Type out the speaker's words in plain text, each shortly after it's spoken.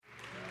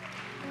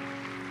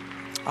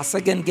Our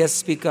second guest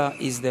speaker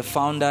is the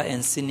founder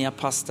and senior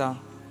pastor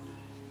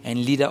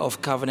and leader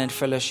of Covenant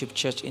Fellowship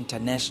Church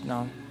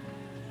International,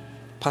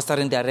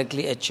 pastoring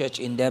directly a church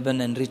in Durban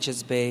and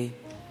Richards Bay,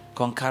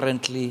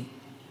 concurrently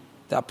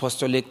the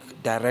apostolic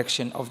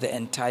direction of the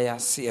entire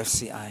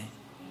CFCI.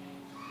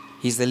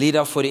 He's the leader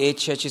of 48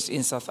 churches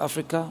in South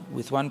Africa,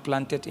 with one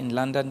planted in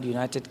London,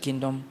 United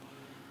Kingdom,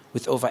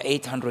 with over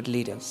 800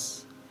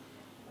 leaders.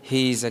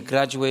 He is a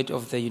graduate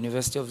of the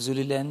University of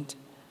Zululand,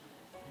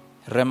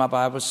 Rema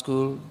Bible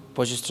School,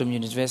 Potchefstroom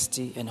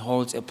University, and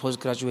holds a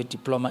postgraduate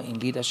diploma in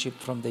leadership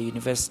from the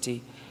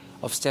University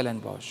of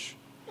Stellenbosch.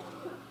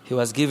 He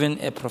was given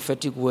a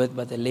prophetic word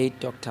by the late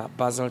Dr.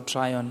 Basil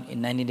Tryon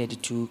in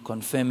 1982,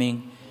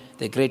 confirming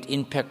the great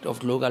impact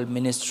of global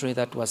ministry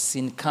that was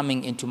seen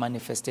coming into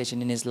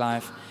manifestation in his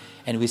life,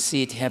 and we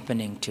see it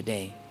happening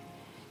today.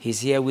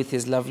 He's here with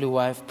his lovely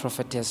wife,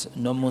 Prophetess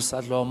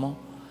Dhlomo,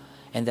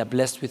 and they're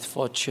blessed with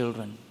 4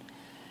 children.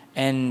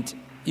 And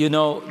you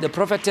know, the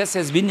prophetess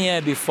has been here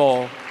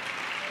before,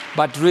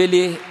 but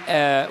really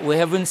we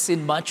haven't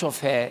seen much of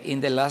her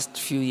in the last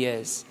few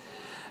years.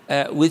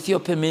 With your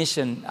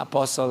permission,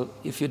 Apostle,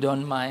 if you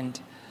don't mind,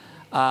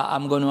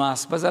 I'm going to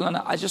ask.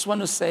 Bazalana, I just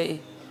want to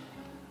say,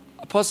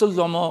 Apostle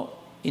Dhlomo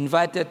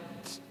invited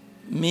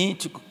me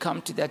to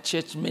come to that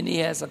church many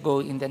years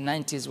ago in the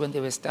 90s when they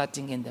were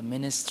starting in the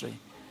ministry.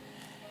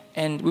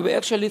 And we were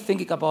actually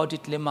thinking about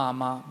it,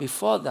 Lemama.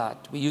 Before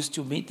that, we used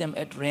to meet them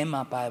at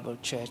Rema Bible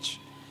Church.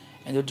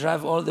 And we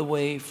drive all the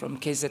way from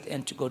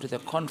KZN to go to the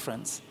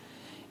conference.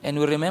 And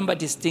we remember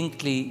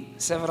distinctly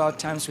several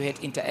times we had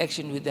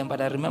interaction with them,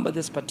 but I remember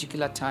this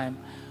particular time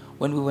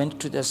when we went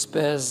to the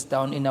Spurs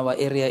down in our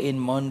area in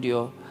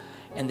Mondio,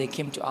 and they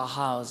came to our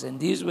house. And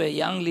these were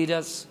young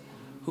leaders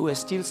who were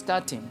still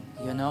starting,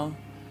 you know,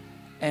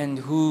 and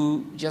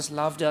who just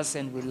loved us,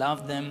 and we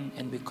loved them,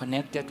 and we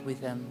connected with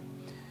them.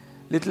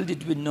 Little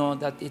did we know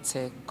that it's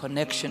a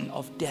connection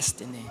of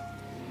destiny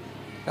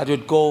that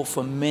would go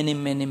for many,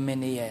 many,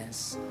 many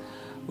years.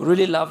 We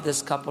really love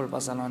this couple,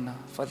 Barcelona,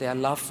 for their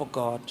love for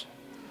God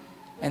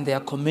and their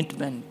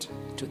commitment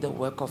to the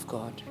work of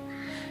God,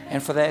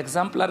 and for their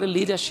exemplary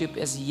leadership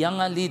as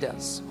younger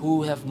leaders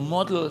who have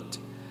modeled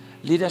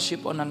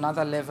leadership on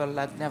another level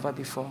like never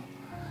before.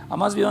 I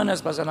must be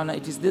honest, Barcelona,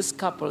 it is this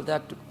couple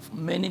that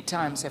many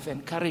times have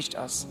encouraged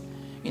us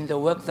in the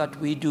work that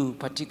we do,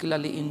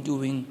 particularly in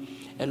doing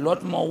a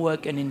lot more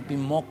work and in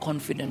being more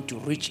confident to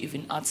reach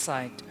even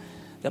outside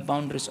the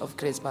boundaries of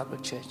Grace Bible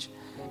Church.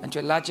 And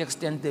to a large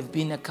extent, they've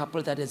been a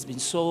couple that has been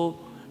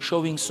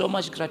showing so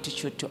much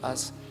gratitude to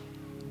us.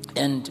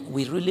 And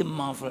we really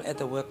marvel at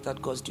the work that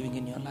God's doing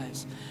in your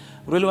lives.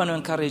 We really want to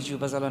encourage you,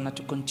 Bazalana,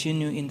 to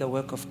continue in the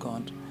work of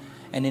God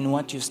and in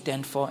what you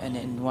stand for and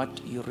in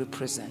what you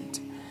represent.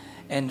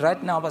 And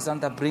right now,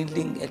 Bazalana,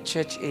 bringing a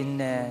church in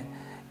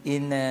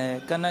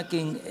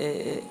Kanaking,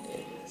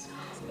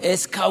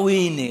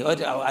 Eskawini.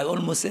 I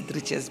almost said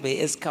Richards Bay,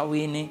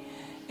 Eskawini.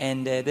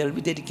 And they'll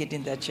be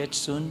dedicating their church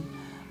soon.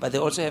 But they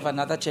also have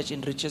another church in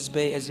Richards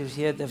Bay. As you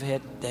hear, they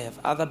have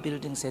other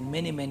buildings and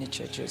many, many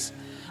churches.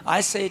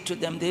 I say to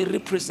them, they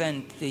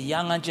represent the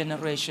younger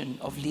generation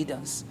of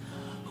leaders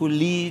who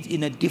lead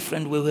in a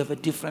different way, who have a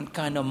different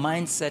kind of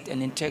mindset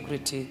and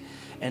integrity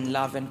and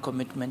love and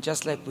commitment,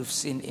 just like we've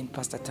seen in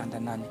Pastor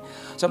Tandanani.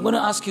 So I'm going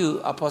to ask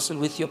you, Apostle,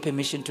 with your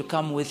permission, to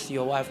come with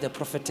your wife, the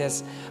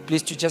prophetess,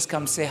 please, to just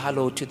come say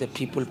hello to the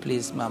people,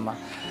 please, Mama.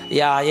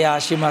 Yeah,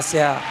 she must,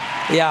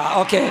 yeah,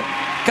 okay.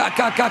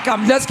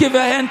 Come. Let's give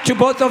a hand to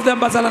both of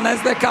them, Bazalana,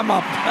 as they come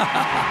up.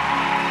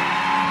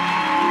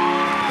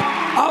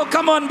 Oh,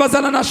 come on,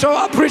 Bazalana,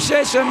 show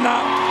appreciation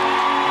now.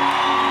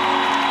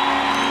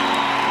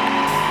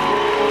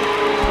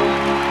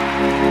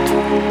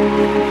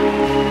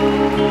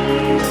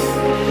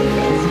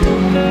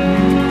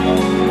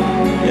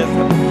 Yes,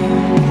 sir.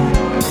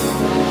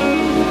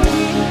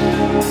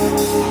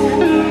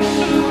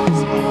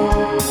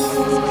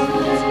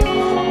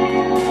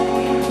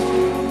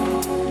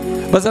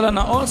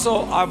 Bazalana,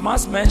 also, I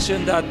must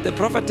mention that the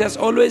prophetess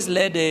always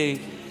led a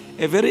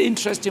very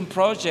interesting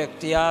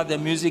project, the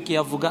music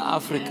here, Vuga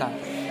Africa.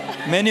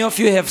 Many of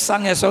you have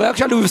sung her, so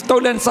actually we've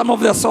stolen some of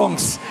the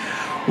songs.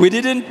 We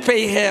didn't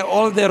pay her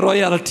all the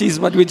royalties,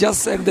 but we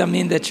just sang them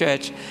in the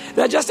church.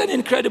 They're just an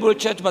incredible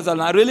church,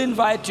 Bazalana. I really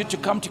invite you to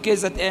come to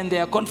KZN.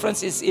 Their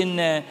conference is in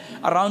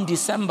around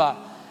December.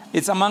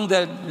 It's among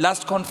the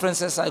last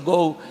conferences I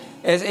go.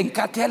 As in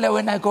Katele,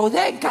 when I go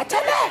there, in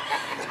Katele,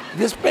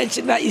 this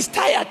pensioner is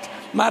tired.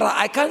 Mara,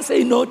 I can't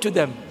say no to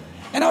them.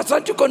 And I was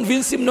trying to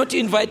convince him not to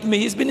invite me.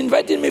 He's been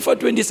inviting me for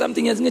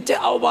 20-something years.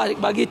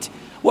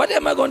 What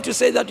am I going to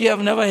say that you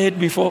have never heard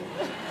before?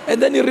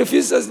 And then he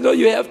refuses. No,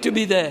 you have to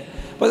be there.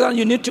 Bazalana,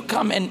 you need to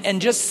come and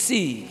just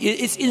see.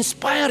 It's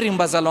inspiring,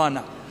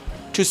 Bazalana,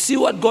 to see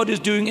what God is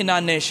doing in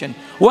our nation.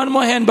 One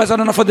more hand,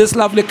 Bazalana, for this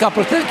lovely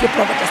couple. Thank you,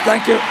 prophetess.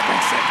 Thank you.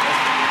 Thanks.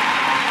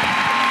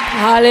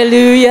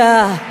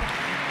 Hallelujah.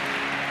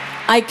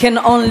 I can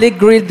only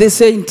greet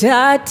this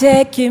entire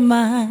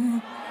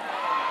Tekiman.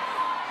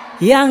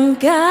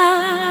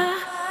 Yanga.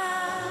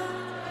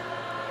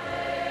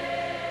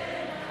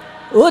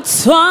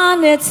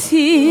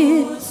 Utshwanetse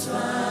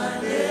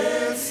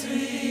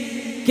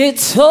ke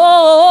tso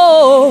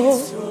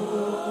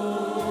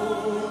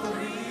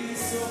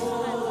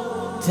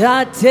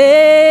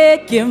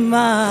tate ke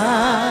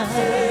mang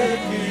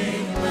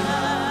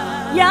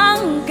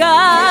yanga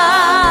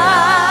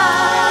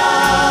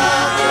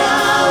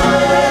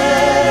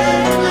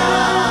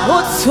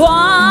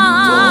utshwanetse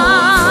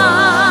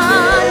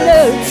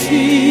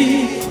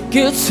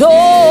ke tso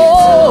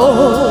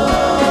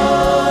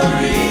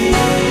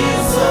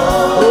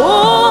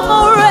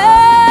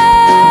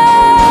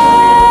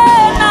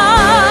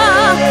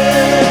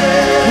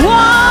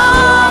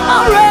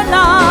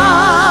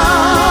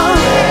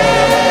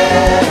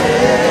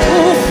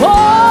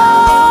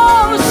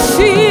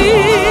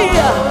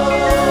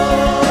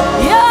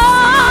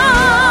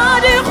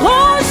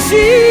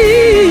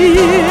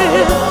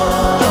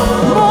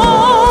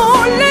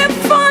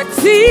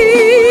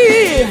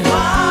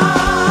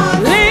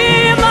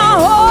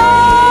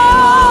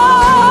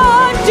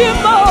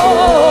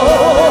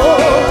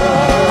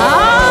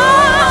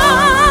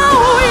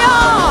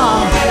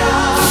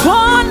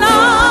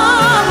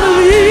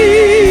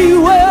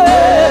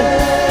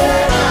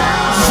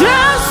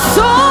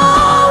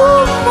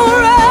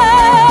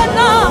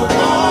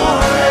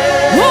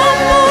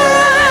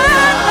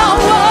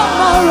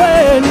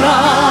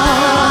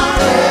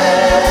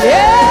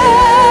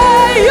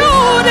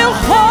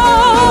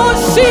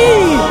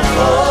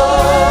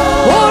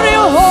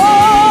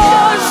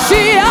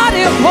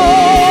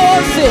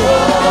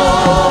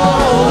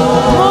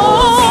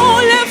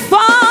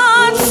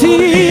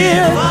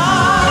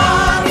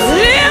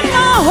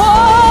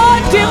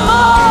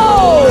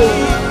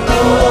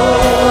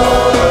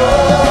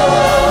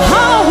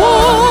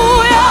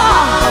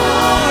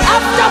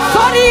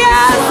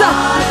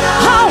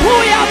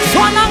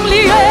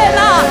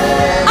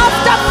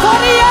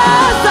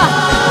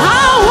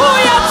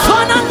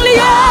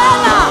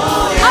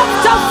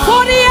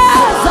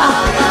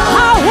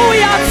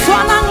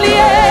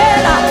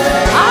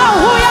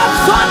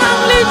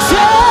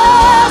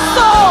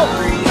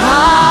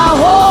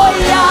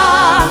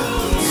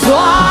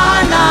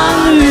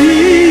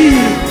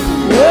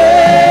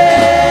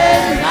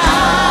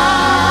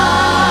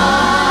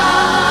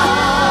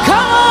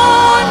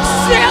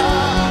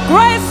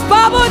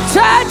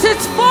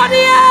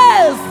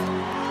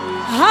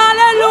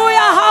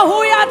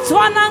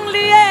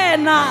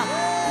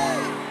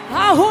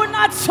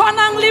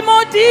tshwanang le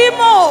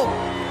modimo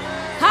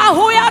ha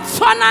ho ya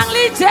tshwanang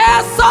le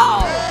Jesu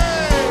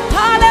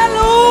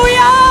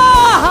hallelujah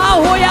ha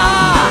ho ya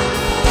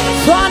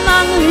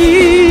tshwanang le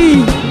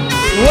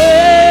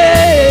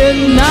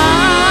wena.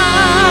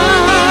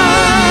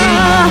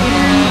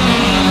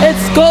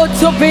 It's good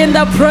to be in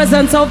the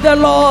presence of the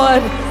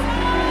Lord.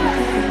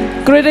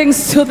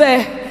 Greetings to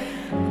the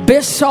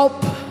Bishop,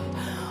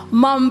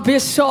 Mom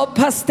Bishop,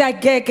 Pastor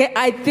Gege.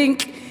 I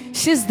think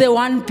she's the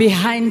one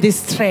behind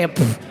this trip.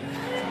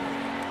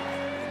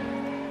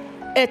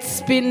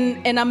 It's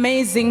been an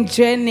amazing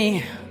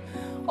journey.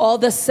 All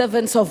the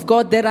servants of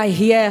God that are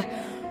here,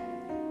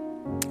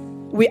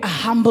 we are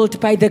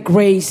humbled by the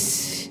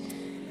grace.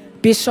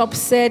 Bishop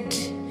said,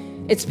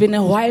 it's been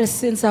a while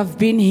since I've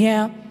been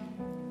here.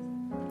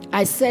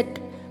 I said,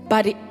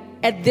 but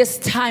at this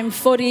time,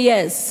 40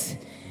 years,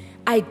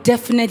 I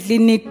definitely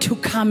need to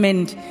come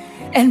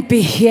and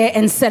be here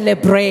and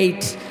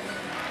celebrate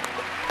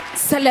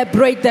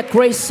the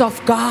grace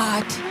of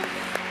God.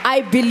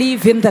 I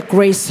believe in the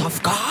grace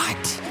of God.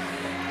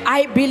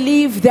 I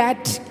believe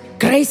that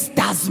grace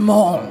does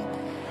more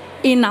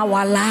in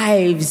our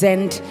lives,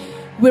 and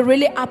we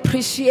really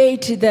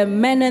appreciate the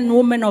men and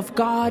women of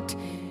God.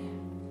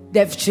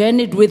 They've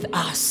journeyed with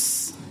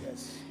us.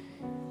 Yes.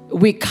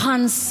 We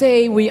can't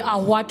say we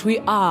are what we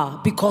are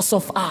because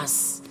of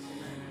us.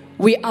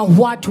 We are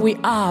what we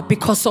are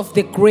because of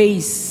the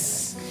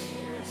grace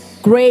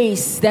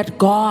that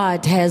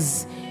God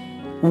has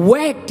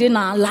worked in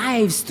our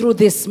lives through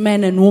this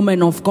men and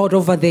women of God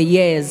over the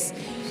years,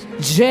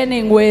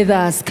 journeying with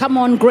us. Come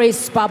on,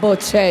 Grace Bible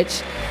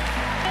Church.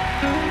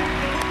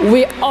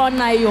 We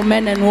honor you,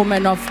 men and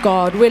women of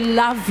God. We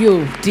love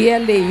you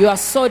dearly. You are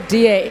so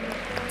dear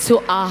to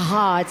our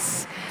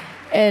hearts.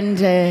 And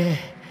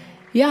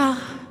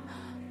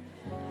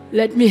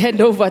let me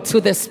hand over to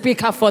the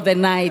speaker for the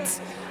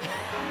night.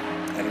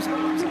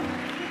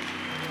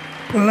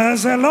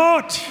 Bless the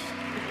Lord.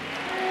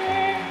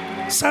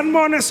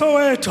 Sanbone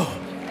Soweto.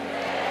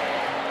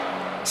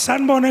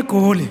 Sanbone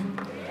Goli.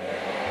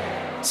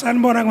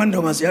 Sanbone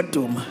Kwandonga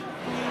ziyaduma.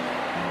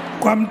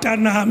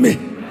 Kwamntanami.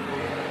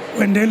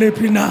 Wendele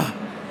pina.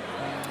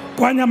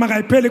 Kwanyama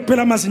kayipheli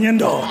kuphela amazinyo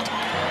endoda.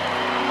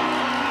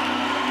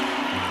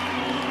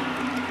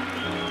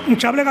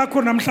 Ngijabule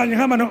kakhulu namhlanje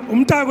ngihamba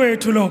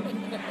umntakwethu lo.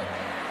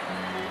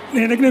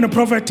 Nene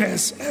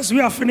prophetess, as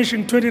we are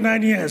finishing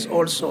 29 years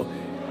also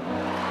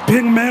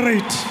being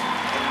married.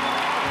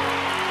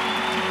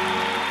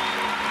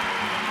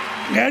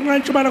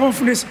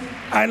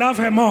 I love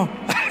her more.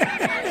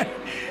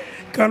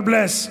 God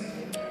bless.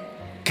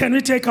 Can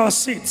we take our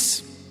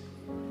seats?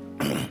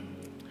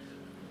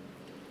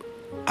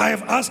 I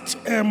have asked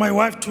my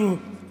wife to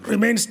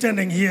remain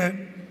standing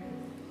here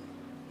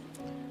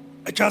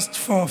just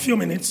for a few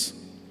minutes.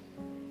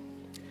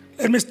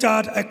 Let me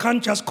start. I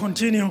can't just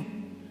continue,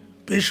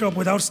 Bishop,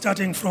 without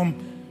starting from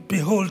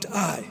Behold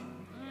I.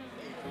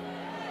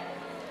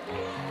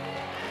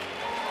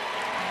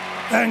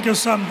 Thank you,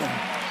 Samuel.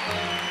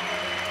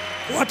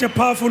 What a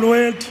powerful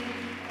word,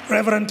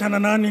 Reverend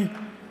Tananani.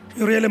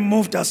 You really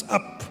moved us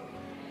up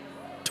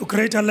to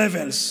greater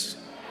levels.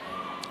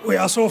 We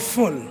are so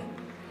full.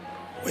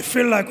 We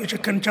feel like we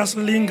can just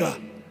linger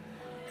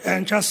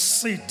and just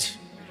sit,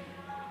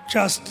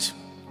 just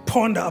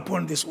ponder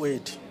upon this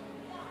word.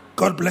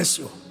 God bless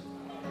you.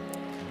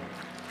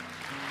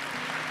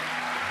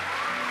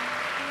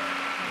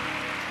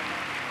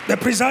 The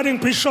presiding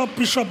bishop,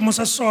 Bishop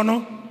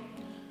Musasono,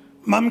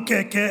 Mam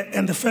Keke,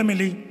 and the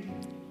family,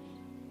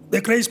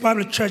 the Grace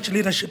Bible Church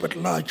leadership at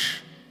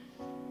large,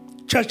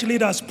 church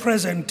leaders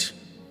present,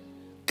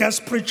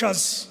 guest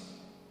preachers,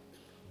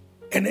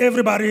 and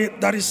everybody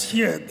that is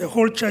here, the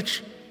whole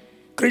church,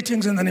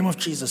 greetings in the name of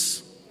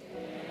Jesus.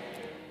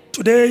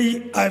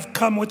 Today, I've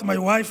come with my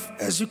wife,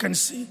 as you can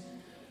see,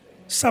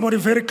 somebody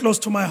very close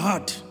to my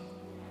heart.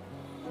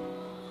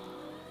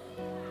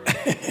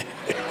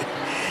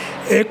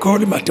 Call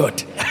my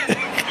daughter.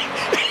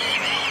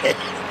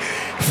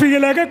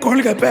 Feel like a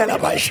call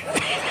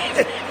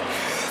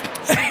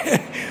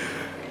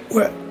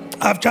Well,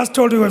 I've just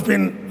told you we've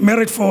been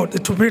married for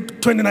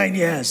 29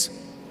 years.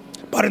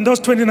 But in those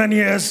 29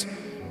 years,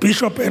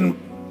 Bishop and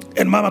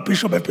Mama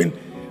Bishop have been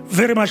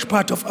very much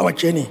part of our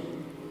journey.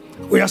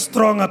 We are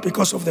stronger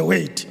because of the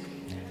weight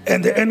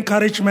and the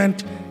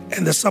encouragement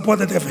and the support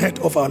that they've had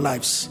of our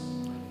lives.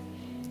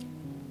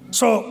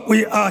 So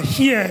we are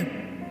here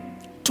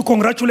to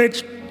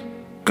congratulate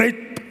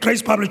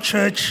Grace Public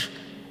Church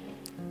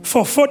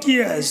for 40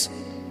 years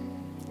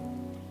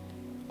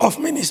of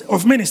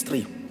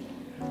ministry.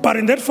 But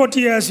in that 40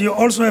 years, you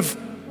also have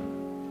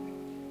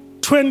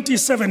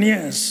 27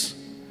 years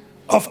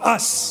of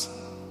us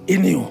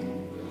in you.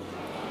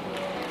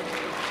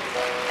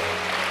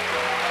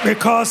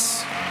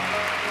 Because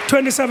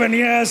 27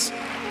 years,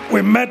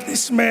 we met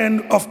this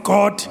man of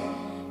God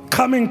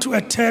coming to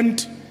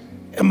attend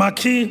a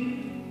marquee,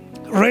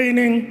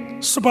 raining,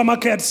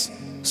 supermarkets,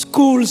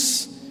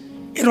 schools.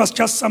 It was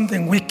just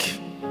something weak.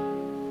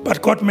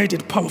 But God made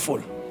it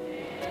powerful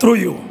through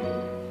you.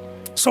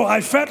 So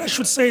I felt I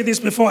should say this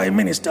before I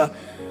minister,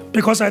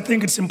 because I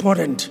think it's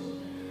important,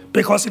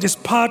 because it is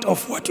part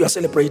of what you are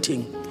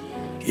celebrating.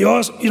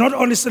 You're not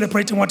only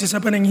celebrating what is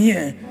happening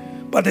here,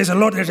 but there's a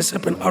lot that is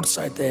happening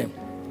outside there.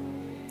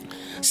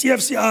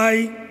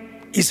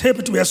 CFCI is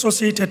happy to be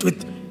associated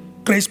with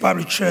Grace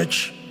Bible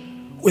Church.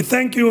 We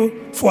thank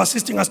you for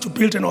assisting us to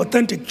build an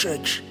authentic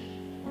church,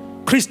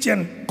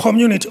 Christian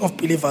community of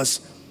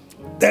believers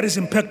that is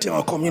impacting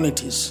our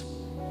communities.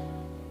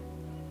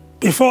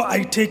 Before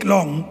I take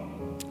long,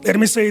 let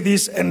me say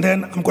this, and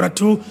then I'm going to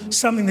do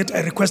something that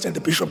I requested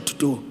the bishop to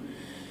do.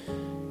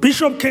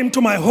 Bishop came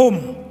to my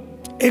home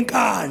in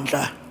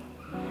Nkandla.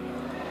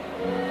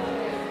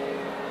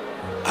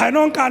 I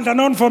know Nkandla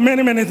known for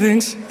many, many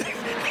things.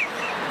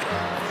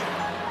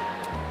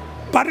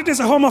 But it is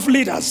a home of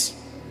leaders.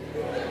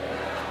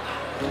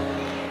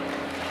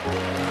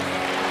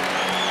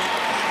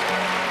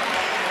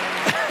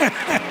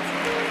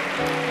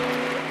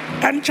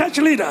 And church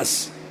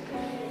leaders.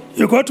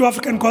 You go to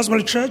African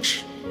Gospel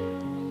Church,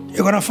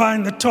 you're going to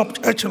find the top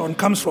echelon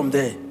comes from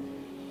there.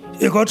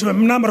 You go to a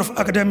number of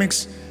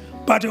academics,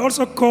 but you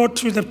also go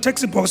to the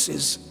taxi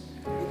bosses,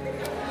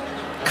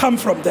 come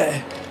from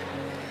there.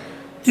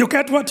 You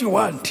get what you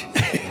want.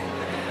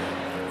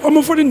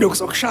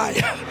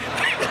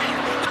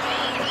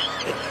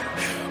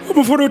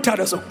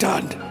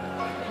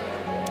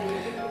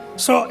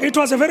 So it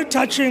was a very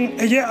touching.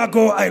 A year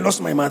ago, I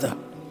lost my mother.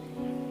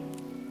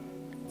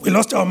 We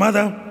lost our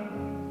mother.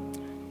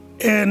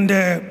 And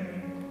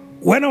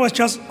when I was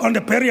just on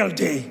the burial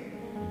day,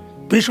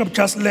 Bishop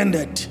just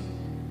landed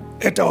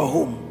at our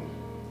home.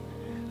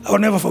 I'll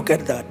never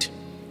forget that.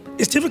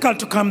 It's difficult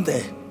to come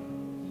there.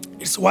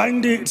 It's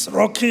windy, it's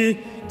rocky,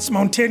 it's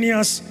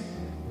mountainous,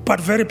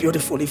 but very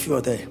beautiful if you're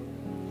there.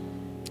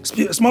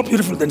 It's more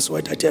beautiful than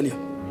Soweto, I tell you.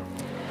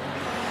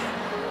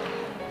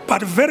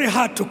 But very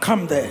hard to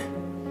come there.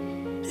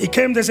 He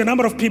came, there's a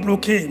number of people who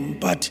came,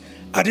 but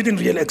I didn't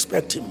really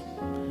expect him.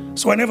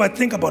 So whenever I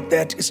think about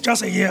that, it's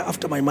just a year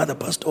after my mother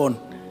passed on.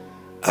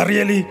 I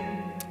really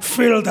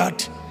feel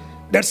that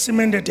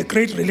cemented a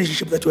great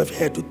relationship that we have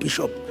had with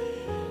Bishop.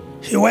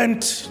 He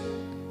went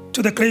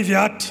to the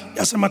graveyard,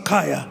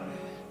 Yasemakaya,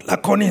 La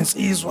Konins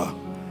Iswa,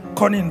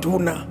 Konin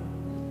Duna,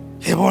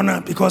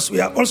 Hebona, because we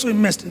are also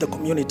immersed in the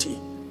community.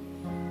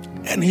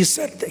 And he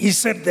said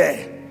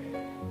there,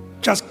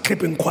 just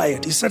keeping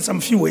quiet. He said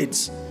some few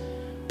words.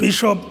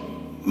 Bishop,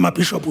 my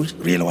bishop, we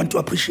really want to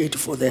appreciate you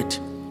for that.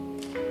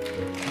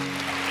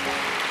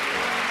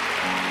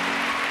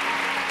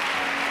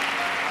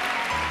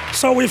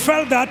 So we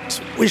felt that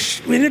we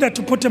needed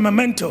to put a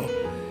memento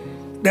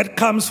that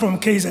comes from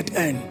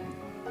KZN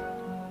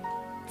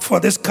for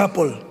this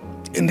couple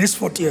in these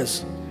 40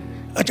 years.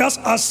 I just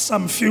asked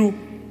some few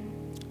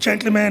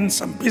gentlemen,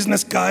 some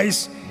business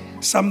guys,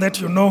 some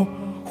that you know,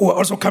 who are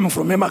also coming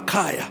from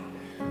Emakaya.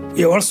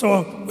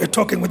 We're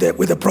talking with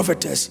the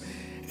prophetess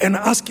and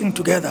asking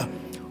together,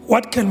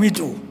 what can we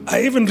do?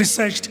 I even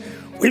researched,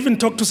 we even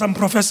talked to some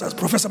professors,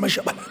 Professor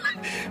Mapalala,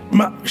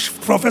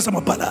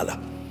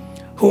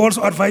 who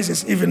also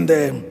advises even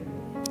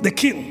the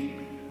king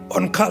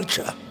on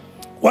culture.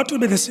 What will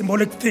be the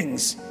symbolic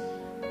things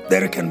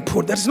that we can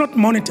put? That is not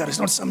monetary, it's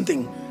not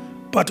something,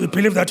 but we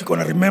believe that you're going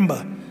to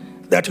remember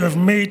that you have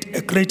made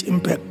a great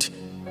impact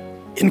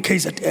in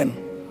KZN.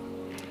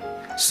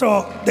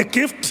 So the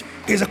gift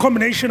is a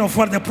combination of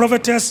what the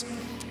prophetess,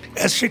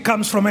 as she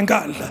comes from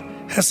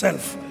Engala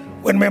herself.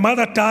 When my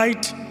mother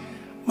died,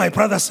 my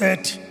brother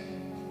said,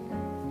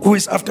 who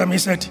is after me,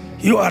 said,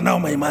 you are now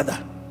my mother.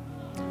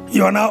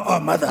 You are now our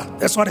mother.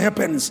 That's what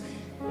happens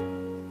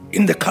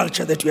in the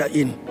culture that we are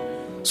in.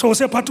 So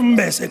usephatha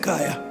umbese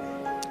ekhaya.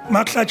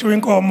 Makuhlatshiwe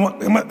inkomo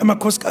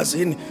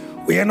emakhosikazi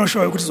uyena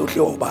oshoyo ukuthi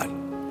izodliwa ubani.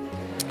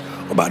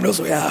 Ubani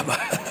ozoyaba.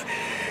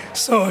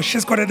 So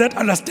she's got that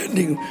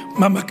understanding,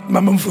 Mama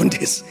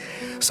Mfundisi.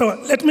 So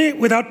let me,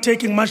 without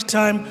taking much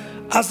time,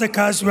 ask the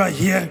guys who are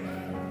here.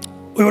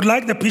 We would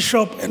like the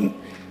bishop and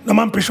the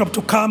man bishop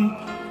to come.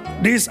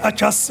 These are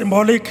just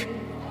symbolic.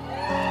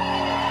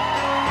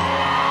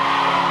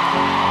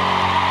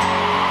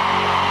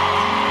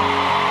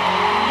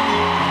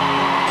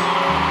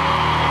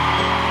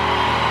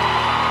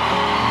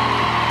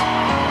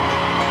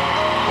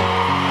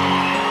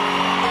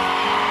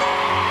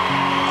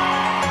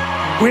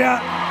 We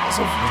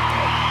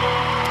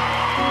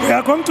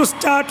are going to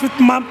start with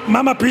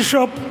Mama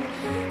Bishop.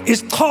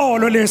 It's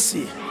Dhlomo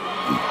lesi.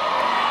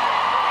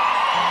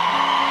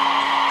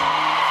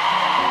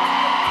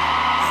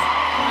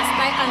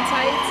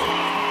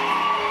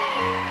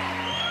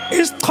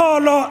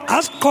 Isitholo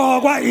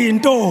asigqokwa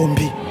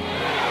intombi.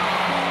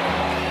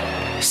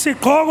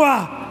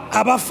 Sigqokwa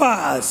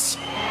abafazi.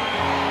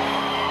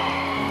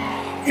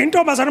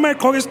 Intombazana uma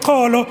igqoka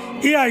isitholo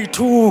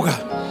iyayithuka.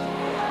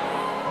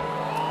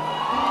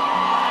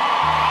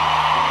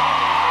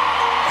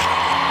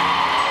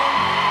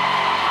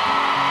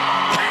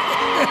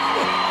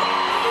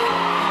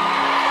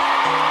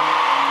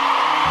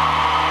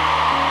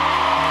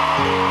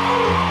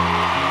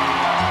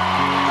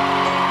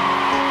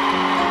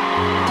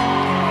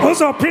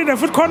 Uzophinde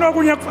futhi khona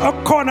okunye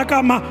akukhona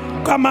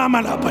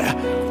kamama lapha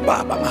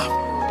baba mama.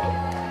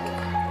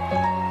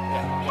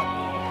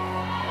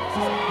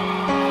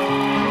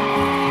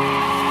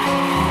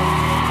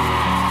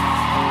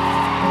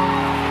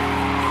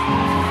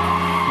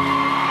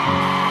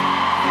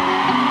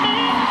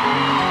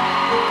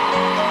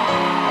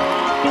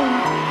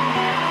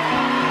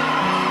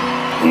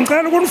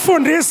 Ngicela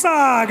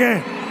ukunifundisa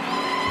ke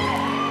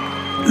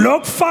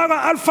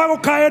lokufaka alifaka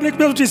ukhayeni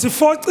kubizwa ukuthi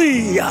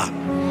isifociya.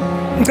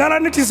 Ngicela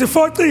nithi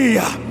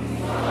isifociya.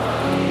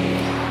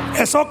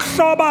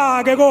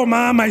 Esokuhloba ke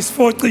komama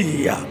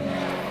isifociya.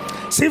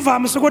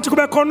 Sivamise ukuthi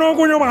kube khona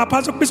okunye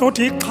obangaphansi kubizwa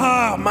ukuthi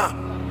iqhama.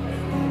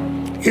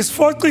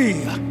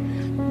 Isifociya.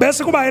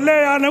 Bese kuba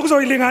ileyana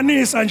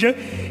kuzoyilinganisa nje,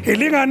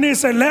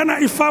 ilinganise lena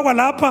ifakwa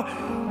lapha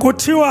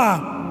kuthiwa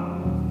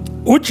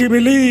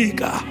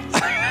ujibilika.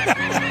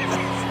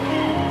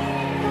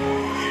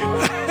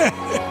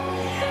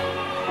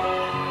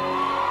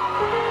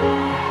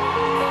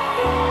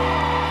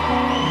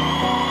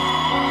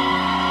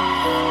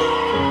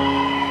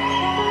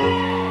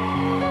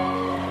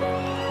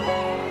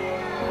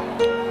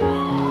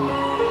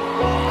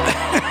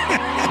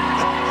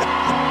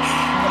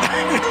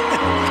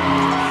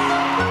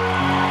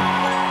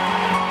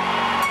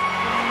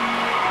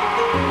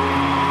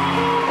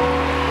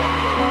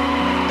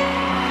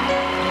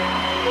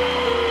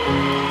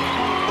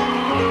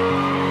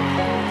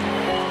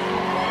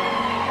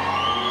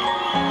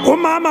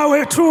 Umama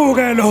wethu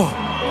ke lo.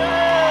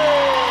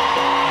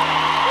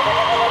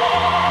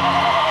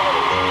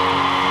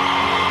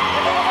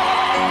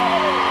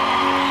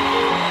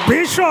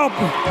 Bishop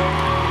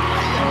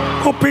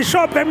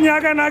ubishop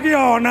eminyakeni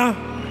akuyona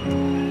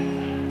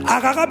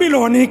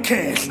akakabilona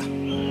ikhehla.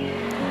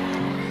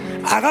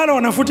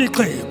 Akalona futhi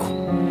ixhegu.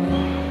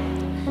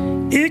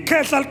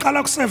 Ikhehla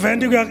liqala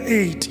ku70 kuya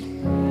ku80.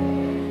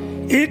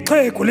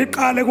 Ixhegu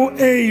liqale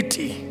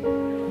ku80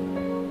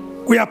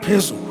 kuya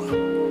phezulu.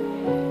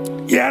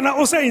 Yena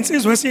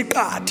useyinsizwe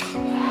esiqatha.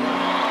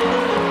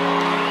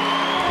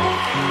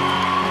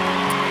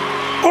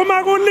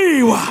 Uma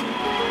kuliwa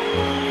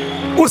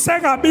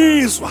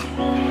usengabizwa.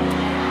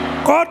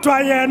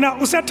 Kodwa yena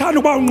usethanda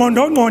ukuba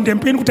ungqondongqondo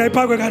empini ukuthi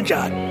ayiphakwe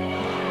kanjani.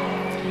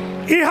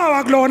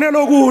 Ihawa kulona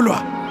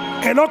lokulwa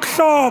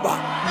elokuhloba.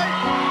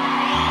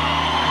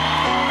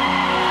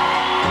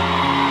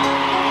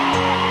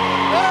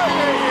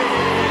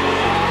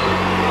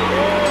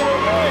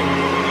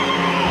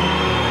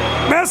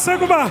 Bese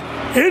kuba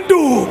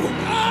induku.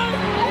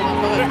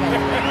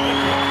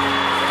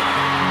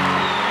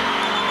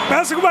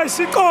 Bese kuba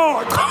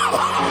isiqoqo.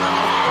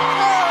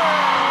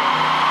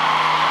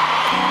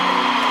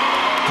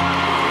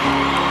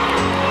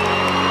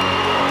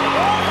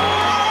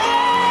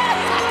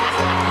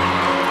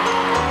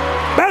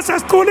 bese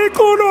sicula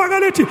iculo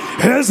akalithi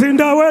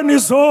ezindaweni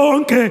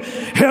zonke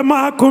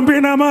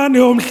emagumbini amane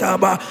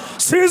omhlaba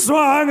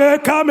sizwa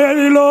ngegama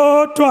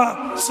elilodwa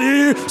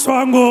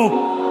sizwa ngo.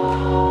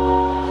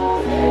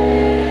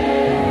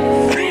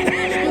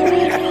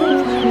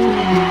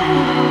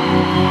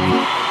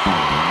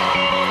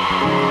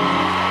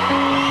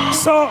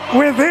 So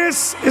with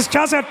this, it's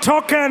just a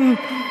token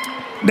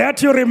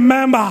that you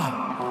remember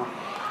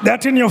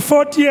that in your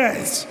 40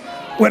 years,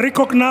 we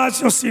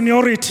recognize your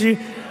seniority,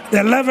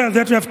 the level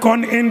that we have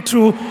gone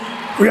into.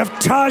 We have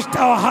touched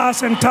our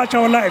hearts and touched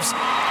our lives.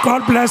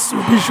 God bless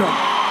you, Bishop.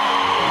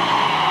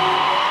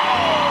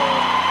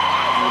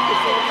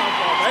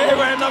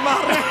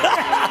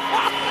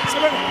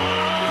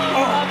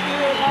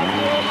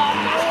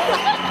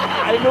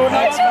 I know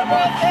that's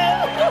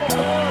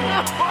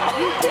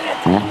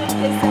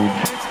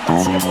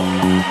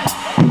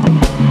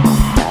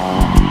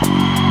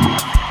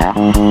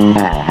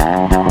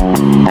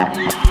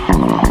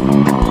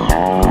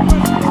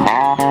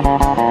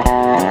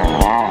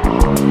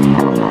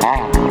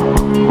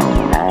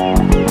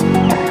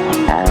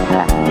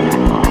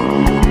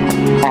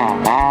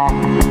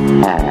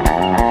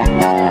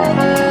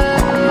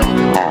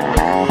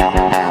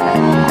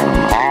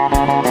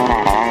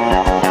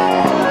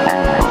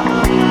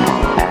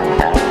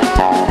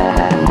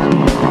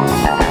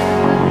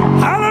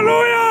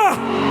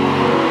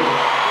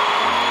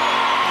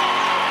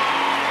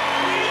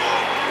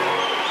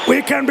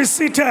We can be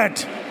seated.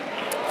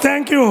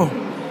 Thank you.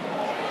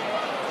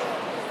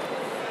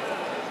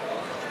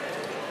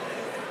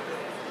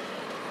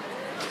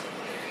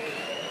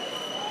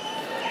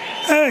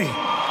 Hey.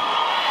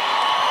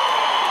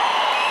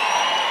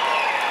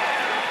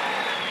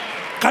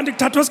 Kanti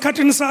kuthathwa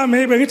esikhathini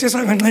sami bengithi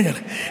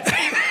sanganqanyela.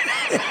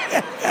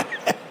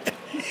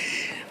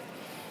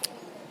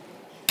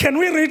 Can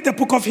we read the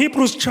book of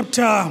Hebrews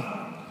chapter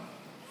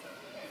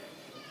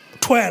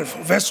 12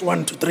 verse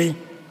 1 to 3?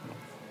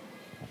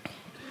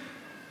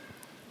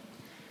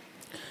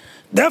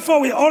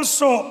 Therefore, we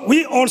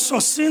also,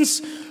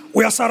 since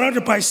we are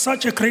surrounded by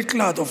such a great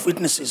cloud of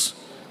witnesses,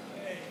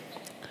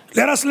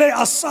 let us lay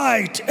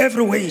aside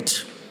every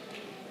weight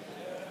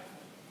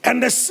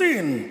and the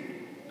sin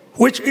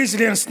which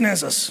easily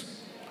ensnares us.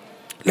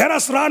 Let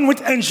us run with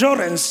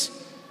endurance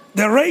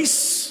the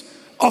race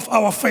of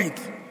our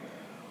faith,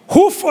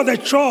 who for the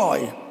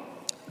joy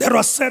that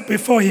was set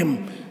before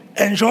him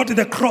endured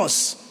the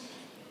cross,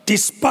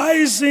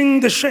 despising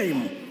the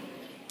shame,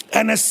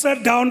 and has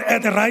sat down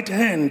at the right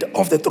hand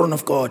of the throne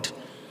of God.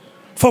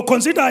 For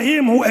consider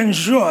him who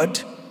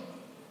endured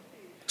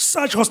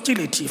such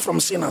hostility from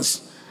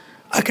sinners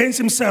against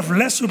himself,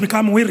 lest you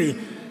become weary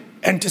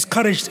and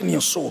discouraged in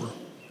your soul.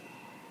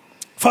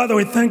 Father,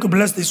 we thank you,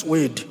 bless this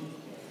word.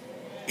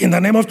 In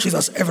the name of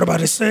Jesus,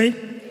 everybody say.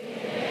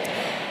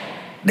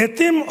 Amen. The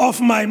theme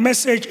of my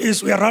message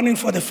is we are running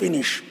for the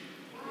finish.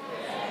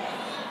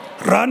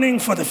 Running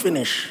for the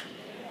finish.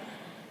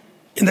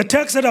 In the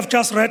text that I've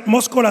just read,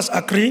 most scholars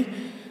agree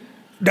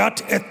that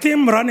a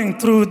theme running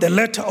through the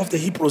letter of the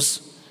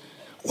Hebrews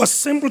was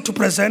simply to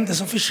present the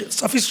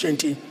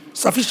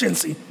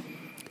sufficiency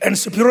and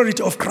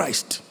superiority of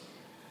Christ.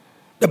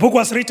 The book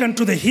was written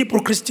to the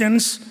Hebrew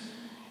Christians,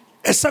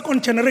 a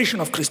second generation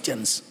of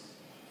Christians.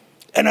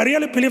 And I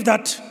really believe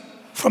that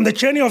from the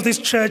journey of this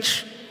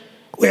church,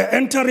 we are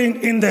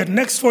entering in the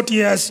next 40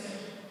 years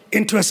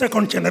into a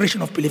second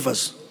generation of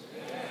believers.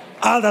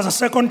 Others a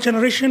second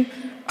generation,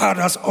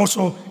 others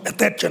also a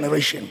third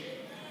generation.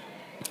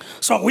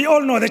 So we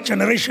all know that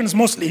generations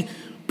mostly,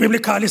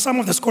 biblically, some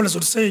of the scholars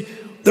would say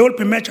they will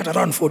be measured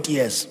around 40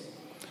 years.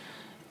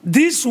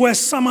 These were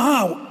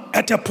somehow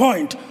at a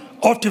point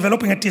of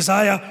developing a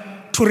desire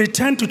to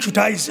return to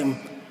Judaism,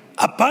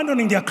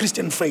 abandoning their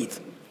Christian faith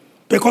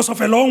because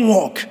of a long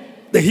walk,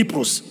 the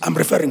Hebrews I'm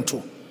referring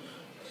to.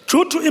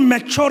 Due to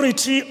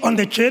immaturity on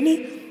the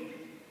journey,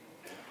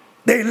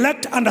 they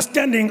lacked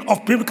understanding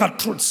of biblical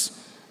truths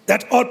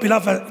that all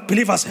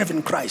believers have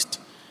in Christ.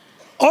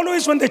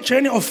 Always when the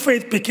journey of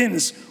faith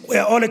begins, we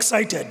are all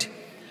excited.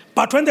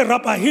 But when the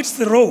rubber hits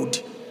the road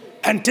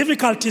and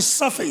difficulties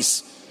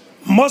surface,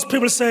 most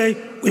people say,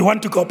 we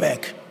want to go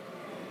back.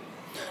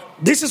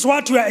 This is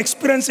what we are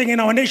experiencing in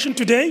our nation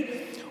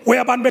today,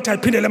 where abantu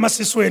bethaphindele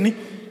emasisweni,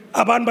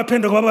 abantu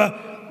baphinde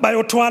ngoba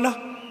bayothwala,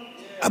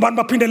 abantu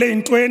baphindele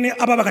intweni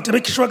ababakade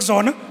bekhishwe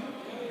kuzona.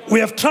 We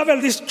have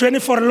traveled this journey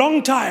for a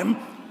long time.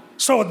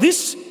 So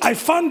I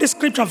found this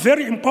scripture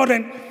very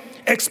important,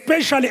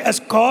 especially as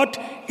God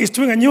is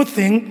doing a new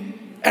thing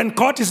and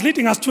God is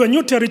leading us to a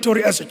new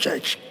territory as a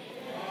church.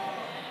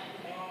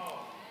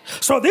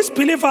 So these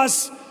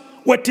believers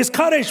were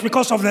discouraged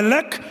because of the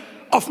lack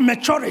of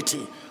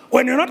maturity.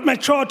 When you're not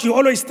matured, you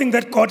always think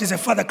that God is a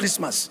Father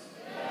Christmas.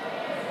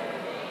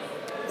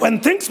 When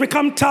things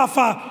become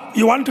tougher,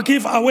 you want to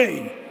give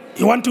away.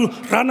 You want to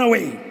run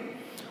away.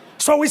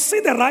 So we see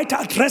the writer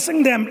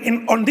addressing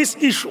them on this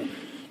issue.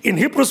 In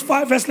Hebrews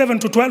 5, verse 11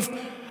 to 12,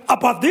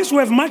 about this we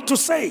have much to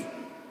say.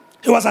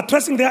 He was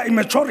addressing their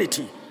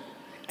immaturity.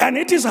 And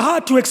it is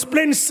hard to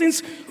explain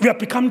since we have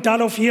become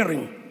dull of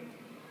hearing.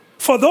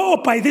 For though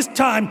by this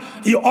time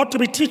you ought to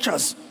be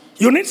teachers,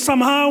 you need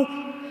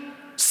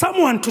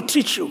someone to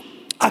teach you,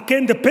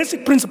 again, the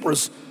basic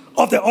principles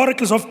of the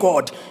oracles of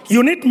God.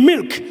 You need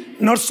milk,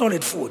 not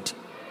solid food.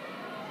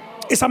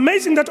 It's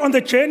amazing that on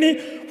the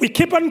journey, we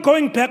keep on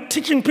going back,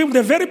 teaching people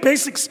the very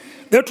basics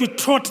that we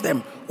taught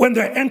them when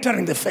they're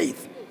entering the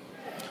faith.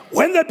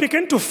 When they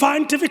begin to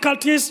find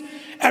difficulties,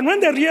 and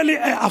when they really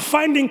are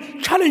finding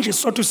challenges,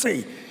 so to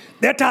say,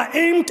 that are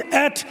aimed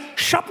at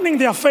sharpening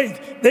their faith,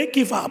 they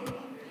give up.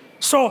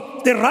 So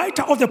the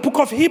writer of the book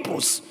of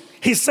Hebrews,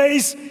 he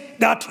says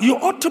that you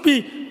ought to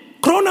be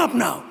grown up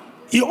now.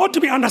 You ought to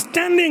be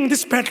understanding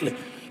this battle.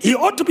 You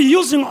ought to be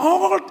using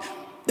all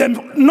the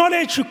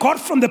knowledge you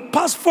got from the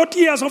past 40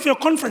 years of your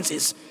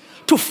conferences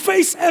to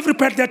face every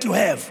battle that you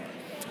have.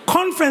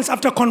 Conference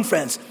after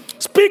conference,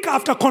 speaker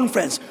after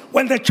conference.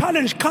 When the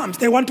challenge comes,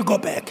 they want to go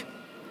back.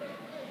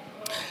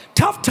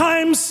 Tough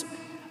times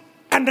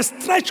and the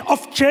stretch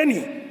of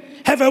journey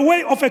have a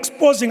way of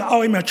exposing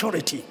our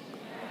immaturity.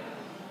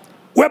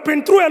 We've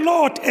been through a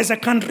lot as a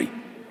country.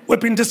 We've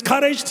been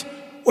discouraged.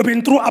 We've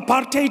been through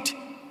apartheid,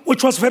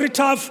 which was very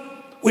tough.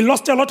 We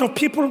lost a lot of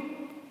people.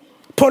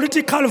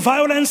 Political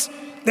violence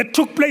that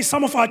took place,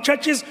 some of our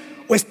churches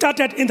were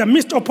started in the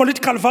midst of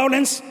political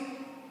violence.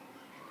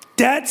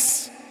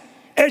 Deaths,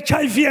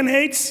 HIV and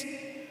AIDS,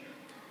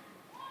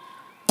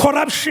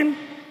 corruption,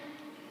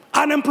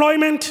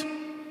 unemployment.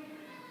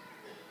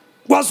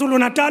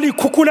 KwaZulu-Natal,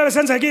 Kukula,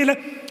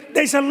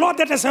 there's a lot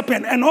that has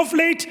happened. And of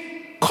late,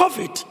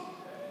 COVID.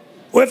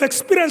 We've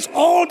experienced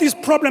all these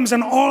problems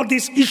and all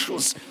these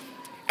issues.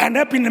 And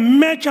have been a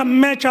major,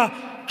 major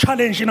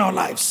challenge in our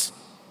lives.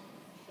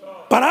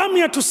 But I'm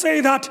here to say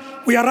that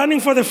we are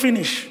running for the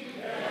finish.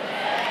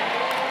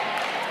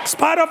 In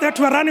spite of that,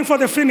 we are running for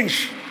the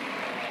finish.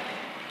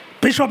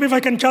 Bishop, if I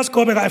can just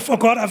go back, I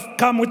forgot, I've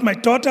come with my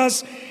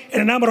daughters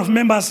and a number of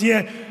members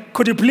here.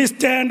 Could you please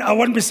stand? I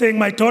won't be saying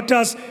my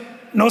daughters,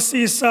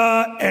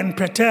 Nosisa and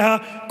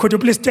Peteha. Could you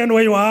please stand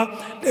where you are?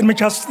 Let me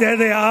just, there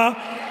they are.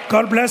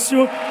 God bless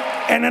you.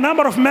 And a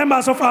number of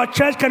members of our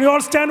church, can you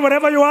all stand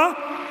wherever you are?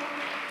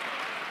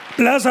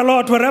 Bless the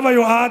Lord, wherever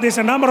you are. There's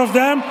a number of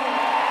them.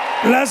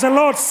 Bless the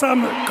Lord.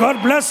 Some.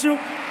 God bless you.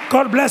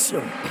 God bless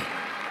you.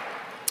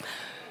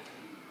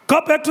 Go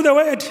back to the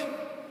word.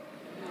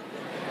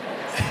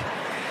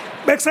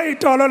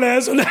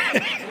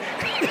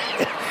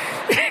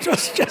 It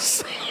was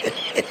just...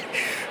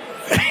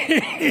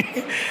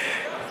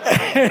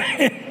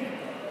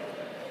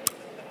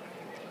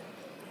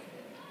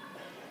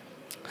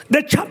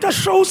 The chapter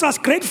shows us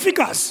great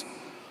figures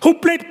who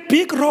played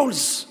big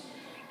roles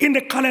in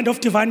the calendar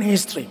of divine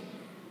history.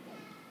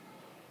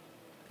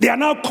 They are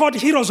now called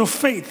heroes of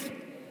faith.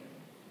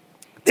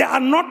 They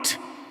are not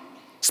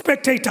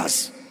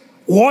spectators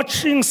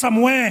watching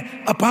somewhere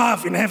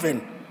above in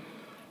heaven,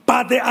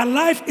 but their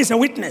life is a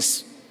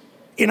witness.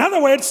 In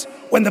other words,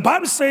 when the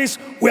Bible says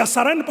we are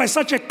surrounded by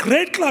such a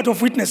great cloud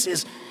of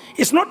witnesses,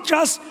 it's not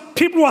just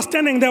people who are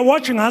standing there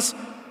watching us,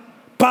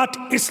 but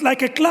it's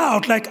like a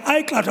cloud, like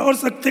iCloud. I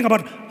also think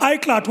about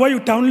iCloud, where you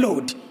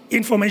download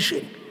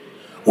information.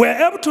 We're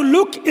able to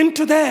look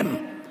into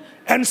them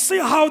and see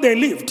how they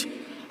lived,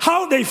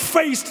 how they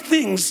faced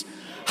things,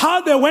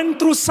 how they went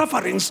through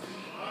sufferings,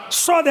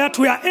 so that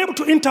we are able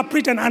to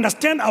interpret and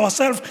understand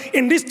ourselves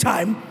in this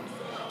time,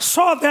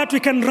 so that we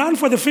can run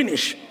for the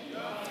finish.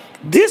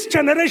 This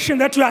generation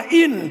that we are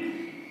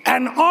in,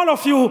 and all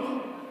of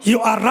you, you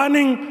are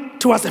running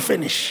towards the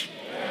finish.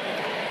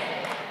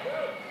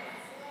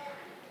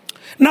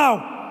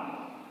 Now,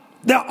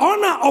 the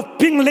honor of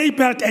being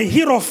labeled a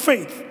hero of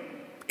faith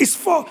is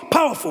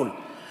powerful.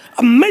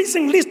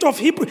 Amazing list of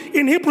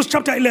in Hebrews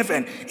chapter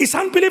 11. It's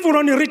unbelievable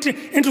when you read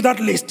into that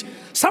list.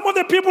 Some of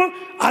the people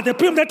are the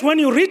people that when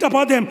you read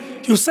about them,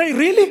 you say,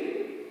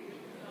 really?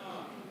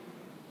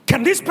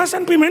 Can this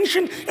person be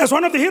mentioned as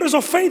one of the heroes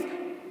of faith?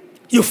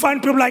 You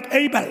find people like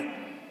Abel,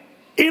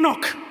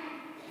 Enoch,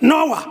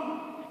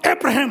 Noah,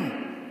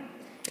 Abraham,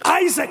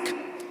 Isaac,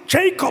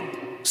 Jacob,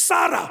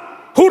 Sarah,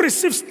 who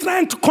received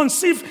strength to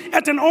conceive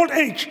at an old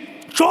age,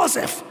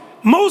 Joseph,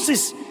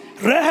 Moses,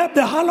 Rahab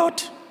the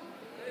harlot.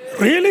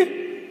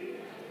 Really?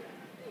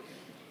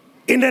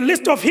 In the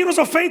list of heroes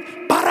of faith,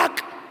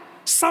 Barak,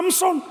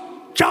 Samson,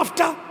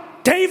 Jephthah,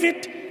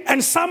 David,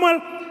 and Samuel,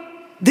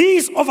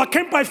 these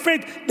overcame by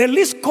faith. The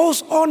list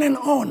goes on and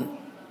on.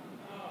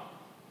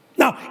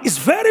 Now, it's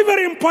very,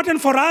 very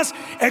important for us,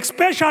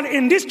 especially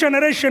in this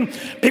generation,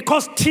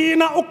 because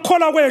Tina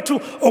ukhola wethu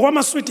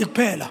okwamaswiti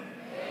kuphela.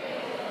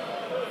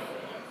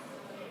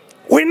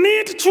 We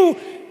need to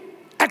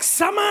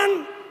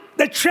examine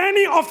the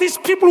journey of these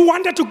people who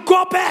wanted to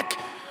go back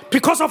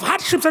because of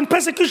hardships and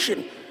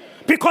persecution.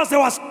 Because there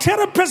was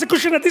terrible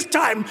persecution at this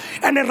time.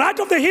 And the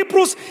writer of the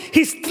Hebrews,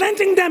 he's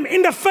strengthening them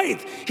in the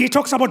faith. He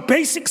talks about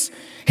basics.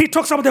 He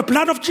talks about the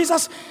blood of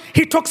Jesus.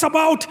 He talks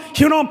about,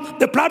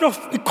 the blood of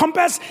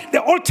compass,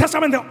 the Old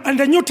Testament and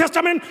the New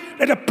Testament,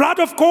 the blood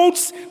of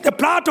goats, the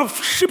blood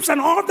of sheep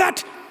and all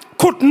that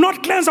could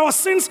not cleanse our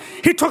sins.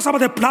 He talks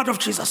about the blood of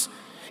Jesus.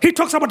 He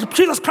talks about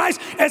Jesus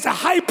Christ as a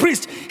high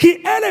priest.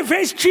 He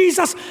elevates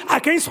Jesus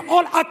against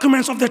all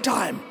arguments of the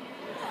time.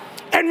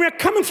 And we're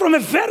coming from a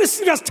very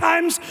serious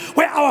times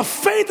where our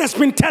faith has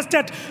been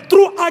tested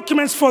through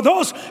arguments for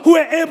those who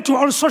are able to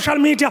on social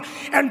media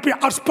and be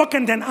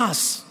outspoken than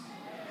us.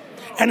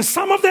 And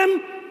some of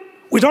them,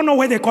 we don't know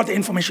where they got the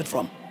information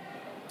from.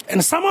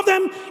 And some of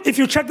them, if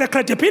you check their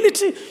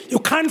credibility, you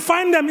can't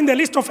find them in the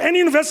list of any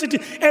university,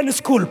 any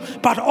school.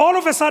 But all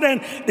of a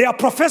sudden, they are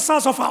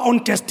professors of our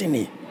own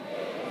destiny.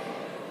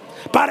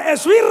 But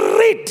as we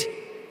read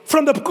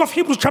from the book of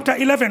Hebrews chapter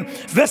 11,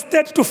 verse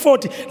 30 to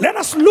 40, let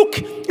us look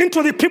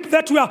into the people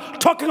that we are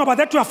talking about,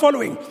 that we are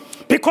following.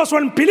 Because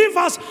when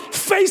believers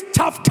face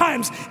tough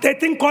times, they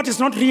think God is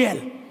not real.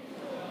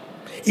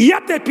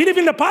 Yet they believe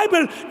in the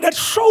Bible that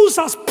shows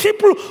us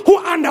people who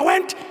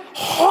underwent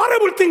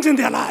horrible things in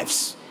their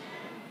lives.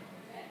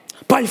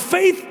 By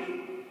faith,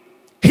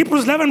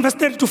 Hebrews 11, verse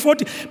 30 to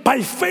 40,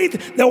 by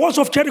faith, the walls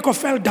of Jericho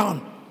fell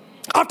down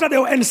after they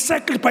were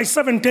encircled by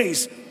 7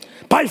 days.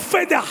 By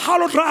faith, the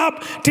hallowed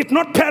Rahab did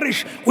not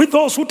perish with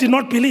those who did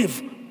not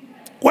believe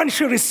when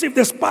she received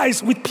the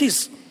spies with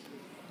peace.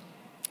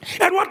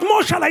 And what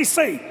more shall I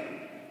say?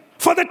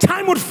 For the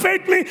time would fail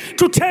me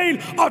to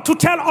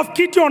tell of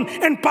Gideon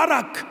and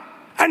Barak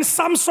and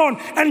Samson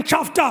and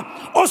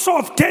Jephthah, also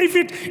of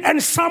David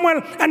and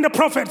Samuel and the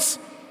prophets,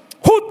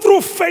 who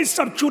through faith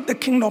subdued the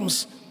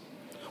kingdoms,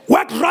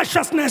 worked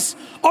righteousness,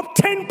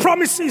 obtained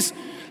promises,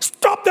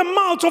 stopped the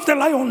mouths of the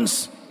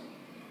lions,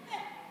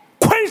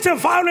 quenched the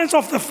violence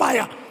of the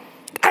fire,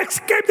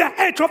 escaped the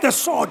edge of the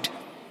sword.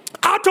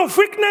 Out of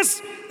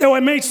weakness, they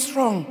were made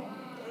strong,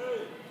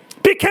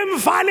 became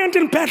violent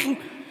in battle,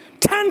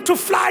 turned to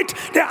flight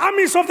the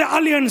armies of the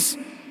aliens.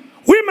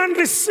 Women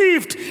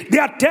received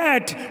their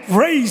dead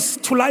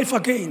raised to life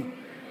again.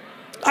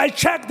 I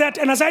checked that,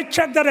 and as I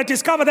checked that, I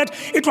discovered that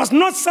it was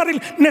not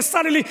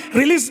necessarily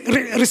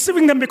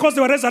receiving them because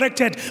they were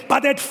resurrected, but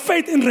they had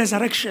faith in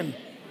resurrection.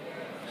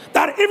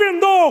 That even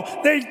though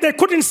they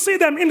couldn't see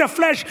them in the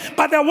flesh,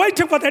 but they're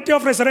waiting for the day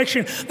of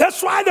resurrection.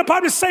 That's why the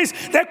Bible says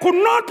they could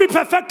not be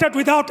perfected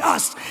without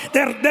us.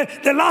 They're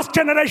the last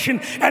generation,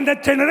 and the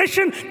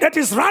generation that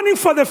is running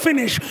for the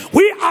finish.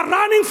 We are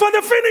running for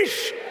the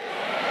finish.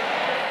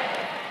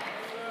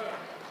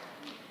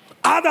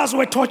 Others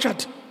were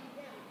tortured,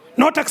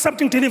 not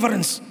accepting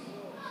deliverance,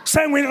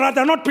 saying we'd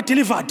rather not be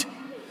delivered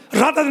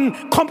rather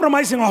than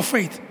compromising our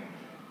faith.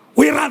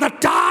 We'd rather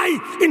die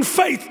in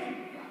faith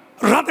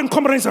rather than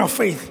compromise our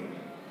faith.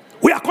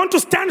 We are going to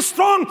stand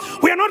strong.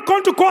 We are not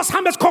going to go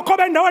hambe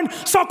sikhokobe endaweni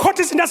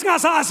sokhothisa into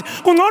esingazazi.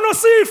 Kungcono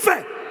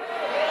sife.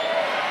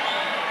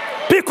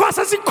 Because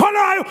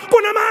asikholwayo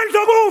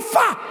kunamandla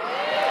okufa.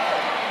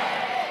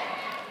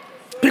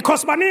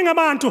 Because baningi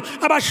abantu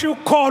abashiya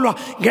ukukholwa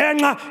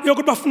ngenxa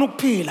yokuthi bafuna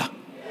ukuphila.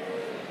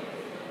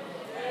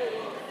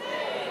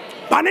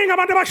 Baningi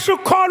abantu abashiya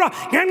ukukholwa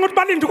ngenxa yokuthi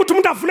balinde ukuthi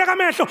umuntu avuleke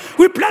amehlo.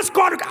 We bless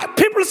God.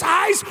 People's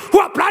eyes who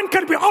are blind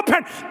can be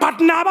opened, but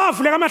nabo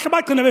avuleke amehlo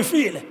bagcina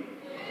befile.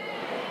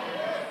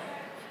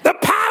 The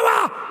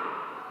power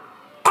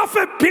of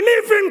a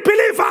believing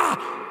believer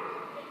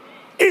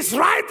is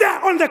right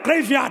there on the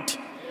graveyard.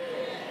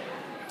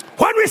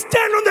 When we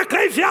stand on the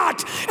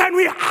graveyard and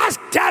we ask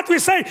death, we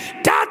say,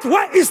 death,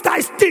 where is thy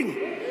sting?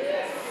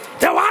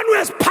 The one who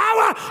has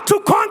power to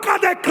conquer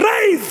the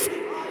grave.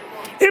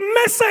 The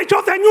message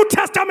of the New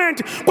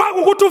Testament,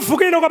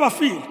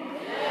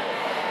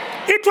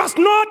 it was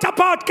not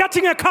about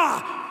getting a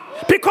car.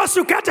 Because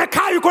you get a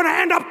car, you're going to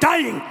end up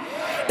dying.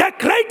 The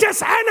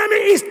greatest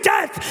enemy is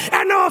death,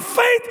 and our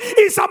faith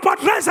is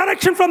about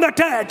resurrection from the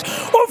dead.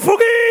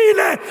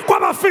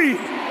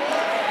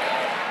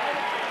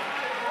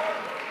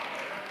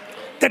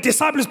 The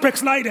disciples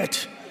backslided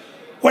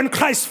when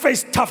Christ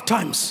faced tough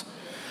times.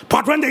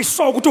 But when they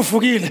saw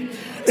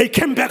Gutufugile, they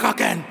came back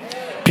again.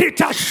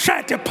 Peter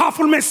shared a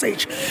powerful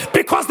message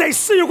because they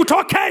see you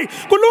okay,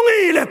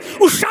 kulungile,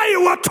 ushaye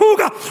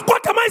wathuka,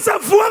 kodwa manje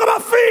vuka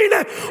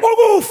kabafile,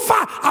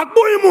 ukufa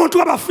akubuyi umuntu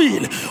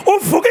kabafile,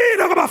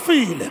 uvukile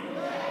kabafile.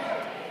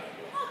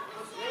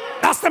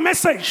 That's the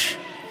message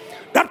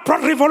that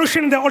brought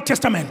revolution in the Old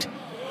Testament.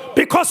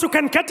 Because you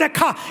can get a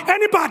car,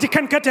 anybody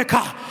can get a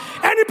car,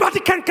 anybody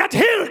can get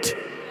healed.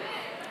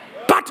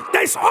 But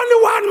there's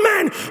only one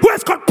man who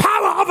has got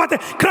power over the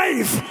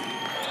grave.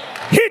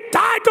 He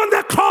died on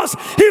the cross.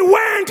 He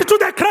went to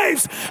the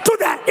graves, to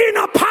the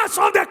inner parts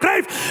of the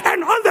grave.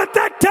 And on the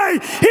third day,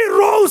 he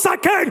rose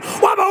again.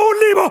 Waba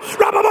ulibo,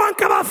 laba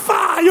bonke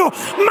abafayo,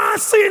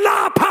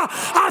 masilapha,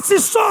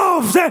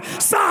 asisovze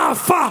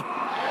safa.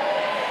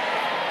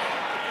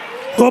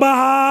 Ngoba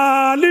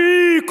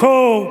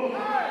halikho.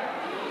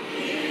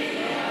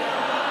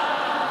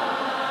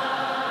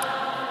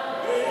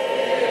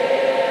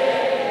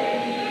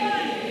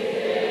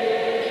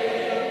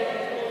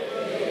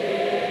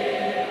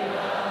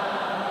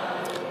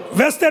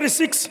 Verse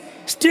 36,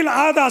 still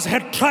others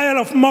had trial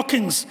of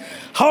mockings.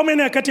 How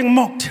many are getting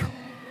mocked?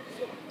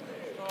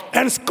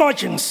 And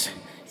scourgings.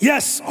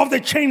 Yes, of the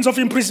chains of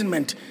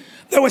imprisonment.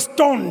 They were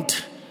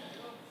stoned.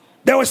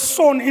 They were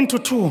sawn into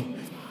two.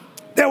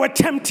 They were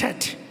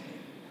tempted.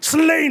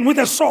 slain with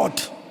a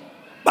sword.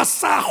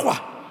 Basahwa.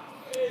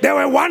 They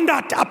were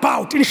wandered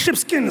about in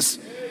sheepskins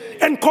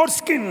and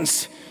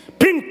goatskins,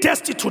 being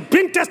destitute.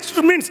 Being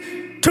destitute means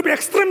to be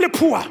extremely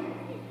poor.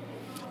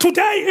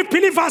 Today, if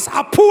believers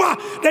are poor,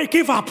 they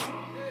give up.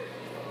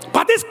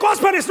 But this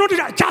gospel is not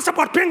just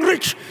about being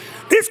rich.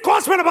 This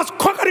gospel is about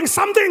conquering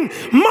something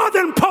more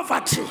than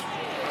poverty.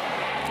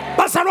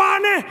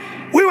 Bazalwane,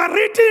 we were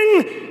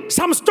reading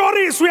some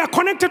stories. We are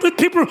connected with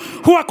people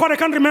who are called, I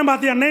can't remember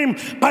their name,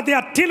 but they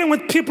are dealing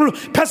with people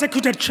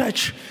persecuted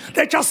church.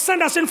 They just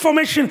send us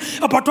information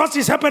about what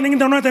is happening in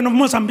the northern of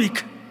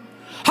Mozambique.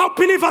 How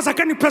believers are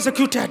getting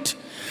persecuted.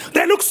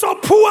 They look so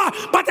poor,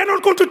 but they're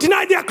not going to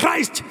deny their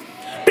Christ.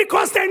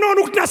 Because they know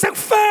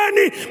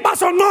uknasekufeni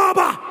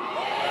basonqoba.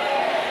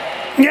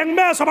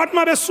 Ngiyangibeza abantu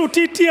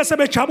mabesuthi itiye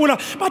sebejabula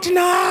bathi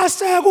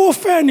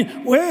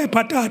nasekufeni we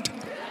bhatata.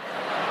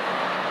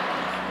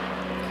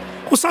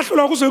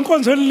 Usahlula kuze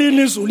inkonzo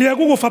elini izulu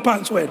yekukufa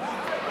phansi wena.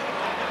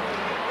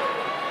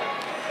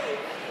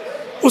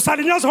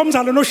 Usalinyaza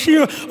umzalo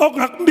noshiyo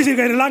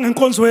okungakubizikelelanga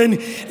enkonzweni.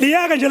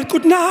 Liyeke nje lithi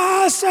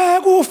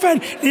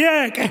nasekufeni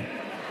liyeke.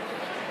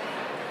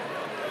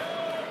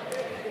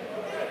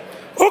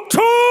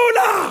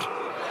 Uktula.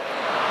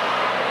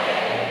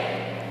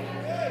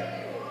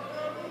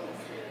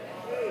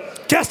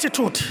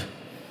 Destitute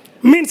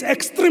means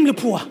extremely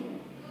poor.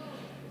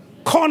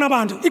 Khona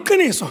abantu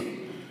iqiniso.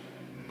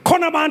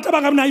 Khona abantu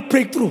abangabinayo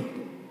breakthrough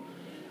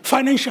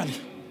financially.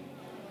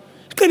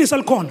 Iqiniso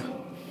likhona.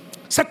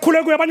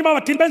 Sekukhule kuye abanye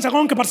babadili benza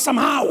konke but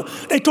somehow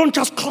they don't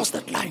just cross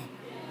that line.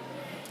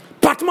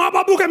 But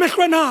mababuke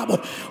emehlweni abo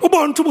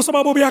ubona ukuthi ubuso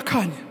babo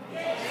buyakhanya.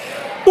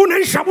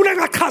 Unenjabulo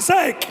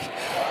engachazeki.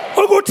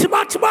 Ukuthi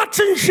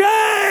bathi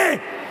nje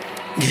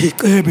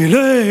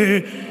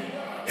ngicebile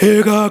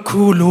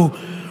ekakhulu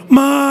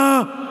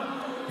ma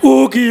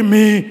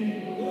ukimi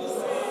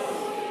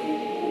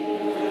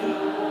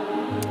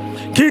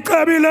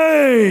ngicebile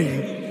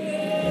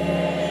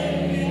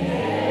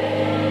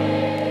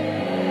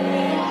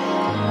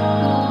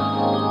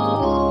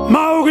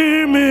ma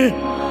ukimi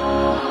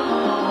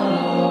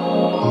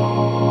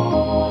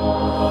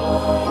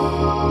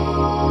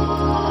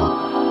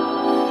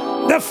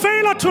The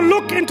failure to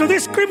look into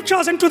these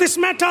scriptures, into these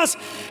matters,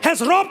 has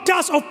robbed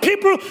us of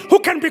people who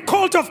can be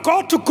called of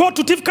God to go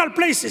to difficult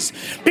places.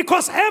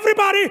 Because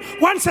everybody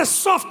wants a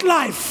soft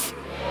life.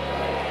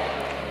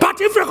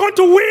 But if we're going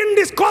to win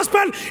this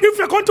gospel, if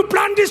we're going to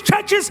plant these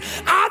churches,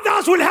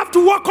 others will have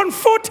to walk on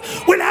foot,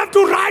 will have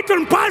to ride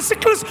on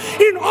bicycles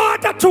in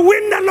order to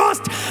win the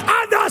lost.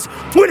 Others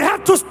will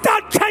have to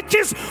start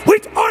churches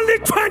with only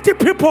 20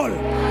 people.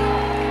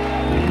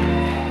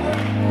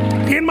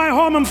 In my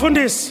home,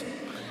 Mfundis,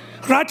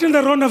 right in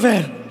the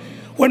Rondaville,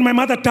 when my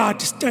mother died,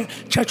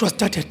 church was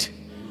started.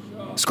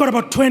 It's got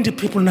about 20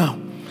 people now,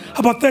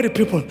 about 30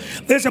 people.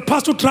 There's a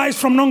pastor who drives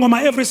from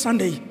Nongoma every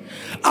Sunday.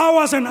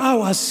 Hours and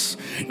hours.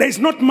 There's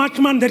not much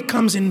man that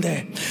comes in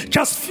there.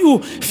 Just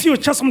few,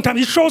 just sometimes.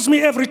 He shows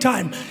me every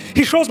time.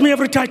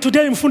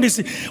 Today in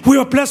Fundisi, we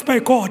are blessed by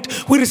God.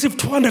 We received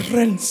 200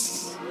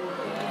 rands.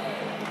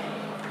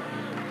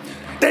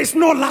 There is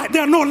no light.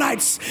 There are no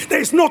lights. There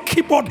is no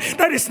keyboard.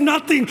 There is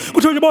nothing.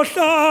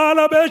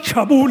 Ohlala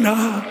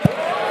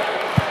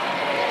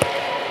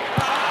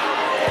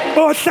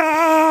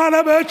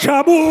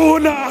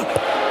bejabula.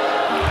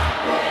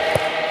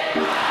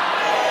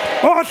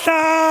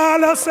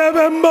 Ohlala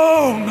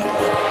sebembonga.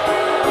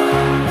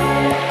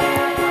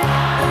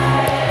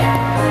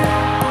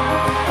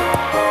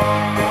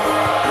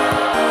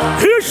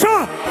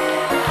 Hisha.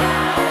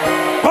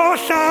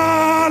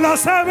 Ohlala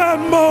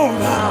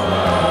sebembonga.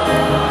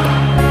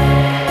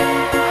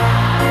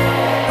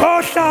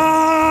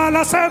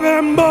 Ohlala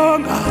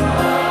sebembonga.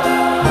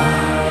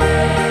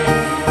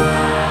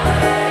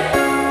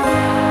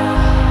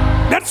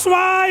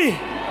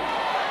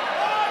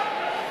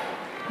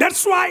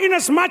 That's why in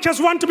as much as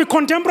want to be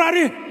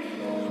contemporary,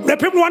 the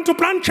people want to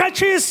plant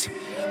churches,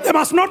 they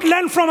must not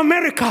learn from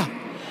America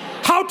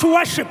how to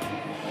worship,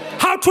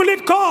 how to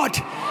lead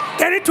God.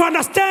 They need to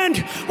understand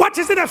what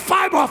is in the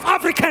fiber of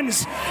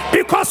Africans,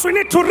 because we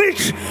need to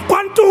reach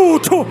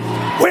Kwantutu,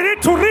 we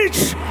need to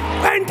reach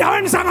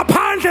endaweni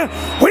zangaphandle,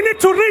 we need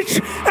to reach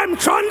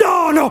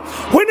Mchondolo,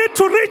 we need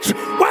to reach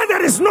where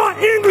there is no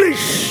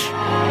English.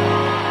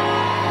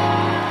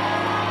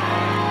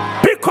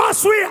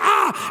 Because we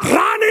are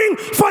running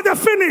for the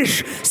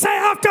finish. Say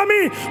after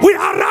me, we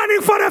are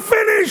running for the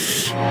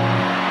finish.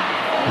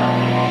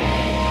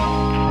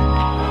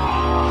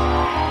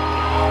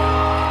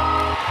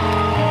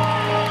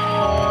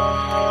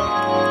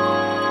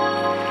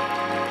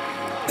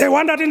 They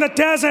wandered in the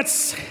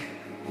deserts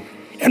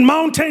and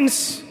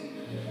mountains,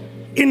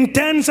 in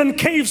dens and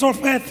caves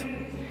of earth.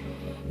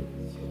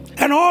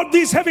 And all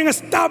these having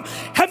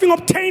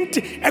obtained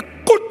a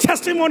good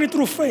testimony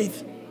through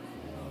faith,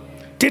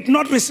 did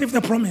not receive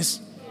the promise.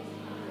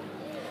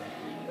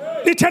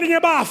 Lithelini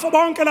bafa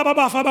bonke laba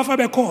bafa abafa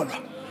bekholwa.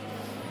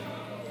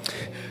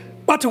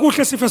 Bathi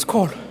kuhle sife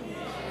sikholwa.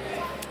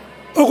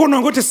 Ukuna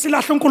ukuthi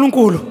silahle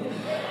uNkulunkulu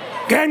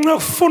ngenxa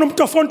yokufuna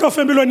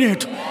umntofontofo empilweni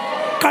yethu.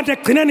 kanti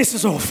ekugcineni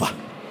sizofa.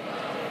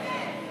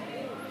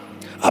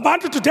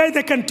 Abantu today,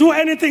 they can do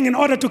anything in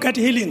order to get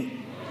healing.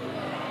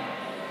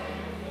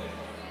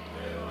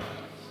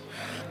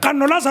 Kanti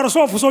noLazarus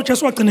wavusa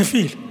uJesu wagcina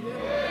efile.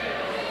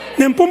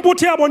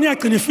 Nempumputhi yabo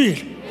niyagcina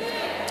efile.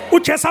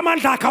 uJesu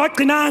amandla akhe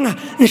awagcinanga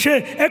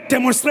nje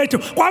ekudemonstrate.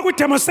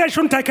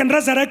 Kwakudemonstration that I can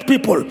resurrect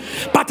people,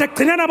 but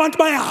ekugcineni abantu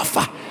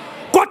bayafa.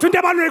 Kodwa into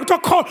ebalulekile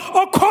ukuthi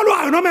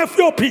okholwayo noma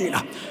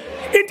efiyophila.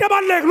 Into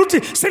ebalulekile ukuthi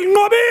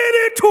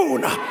silinqobile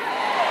ithuna.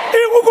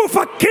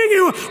 Ukufa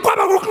kingiwe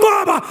kwaba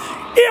kukunqoba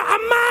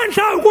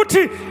amandla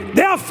ukuthi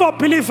therefore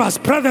believers,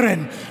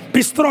 brethren,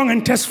 be strong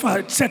and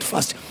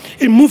steadfast,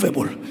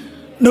 immovable,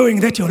 knowing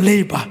that your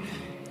labor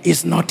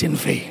is not in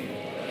vain.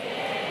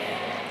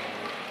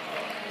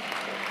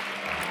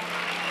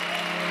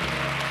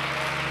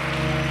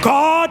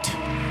 God,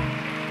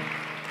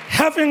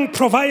 having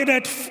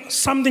provided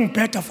something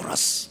better for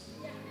us.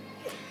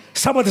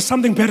 Somebody,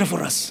 something better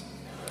for us.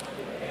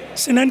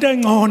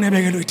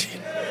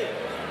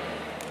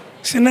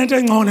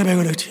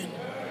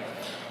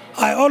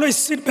 I always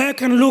sit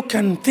back and look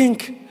and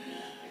think,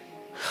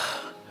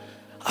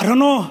 I don't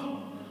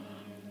know.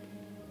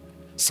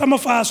 Some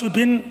of us,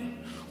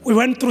 we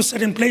went through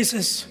certain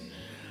places.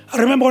 I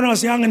remember when I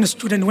was young and a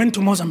student, went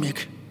to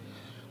Mozambique.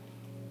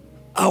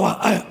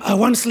 I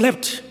once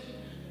left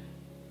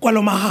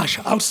Kuala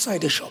Mahasha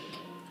outside the shop,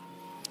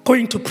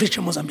 going to preach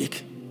in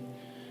Mozambique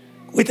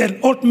with an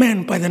old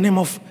man by the name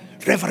of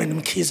Reverend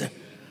Mkhize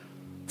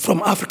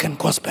from African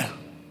Gospel.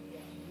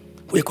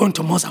 We're going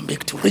to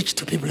Mozambique to reach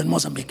to people in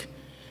Mozambique.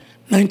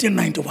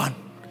 1991.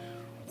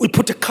 We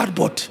put a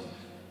cardboard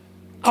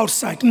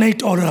outside,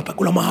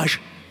 Kuala Mahasha.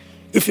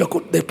 If you're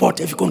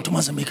going to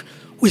Mozambique,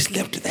 we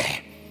slept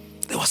there.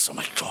 There was so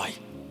much joy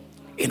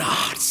in our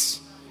hearts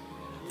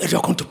that we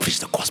are going to preach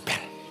the gospel.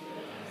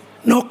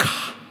 No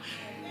car,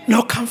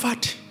 no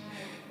comfort,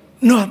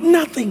 no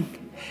nothing.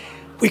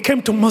 We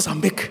came to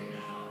Mozambique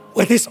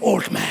with this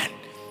old man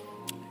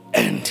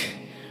and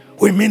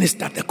we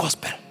ministered the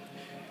gospel.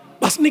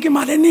 Basinike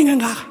imali eningi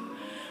ngaka.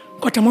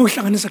 Kodwa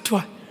mawuhlanganisa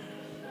kuthiwa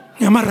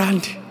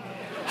ngamarandi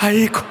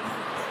ayikho.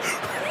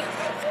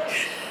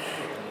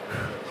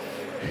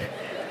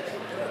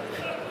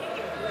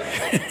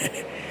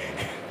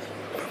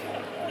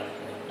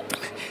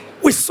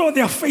 We saw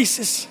their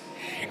faces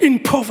in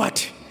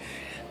poverty.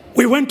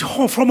 We went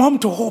home, from home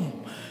to home.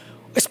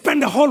 We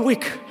spent the whole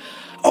week.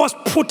 I was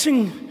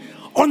putting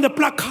on the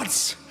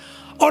placards,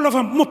 all of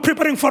them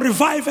preparing for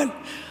revival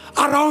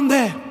around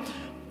there,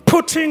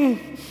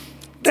 putting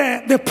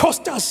the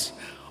posters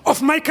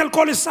of Michael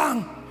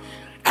Kolisang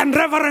and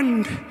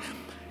Reverend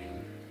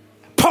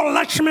Paul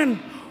Lachman,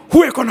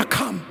 who are going to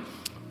come,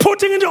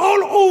 putting it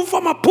all over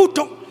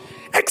Maputo,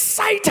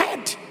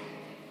 excited.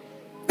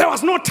 There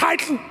was no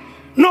title,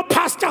 no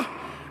pastor,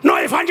 no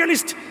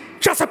evangelist,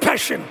 just a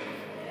passion.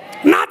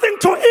 Nothing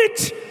to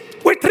eat.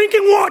 We're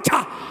drinking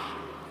water.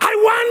 I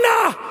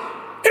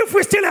wonder if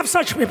we still have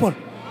such people.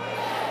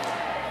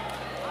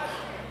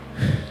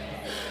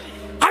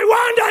 I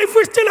wonder if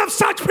we still have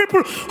such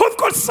people who've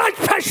got such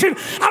passion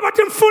about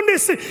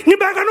imfundisi.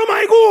 Ngibeka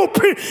noma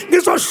ikuphi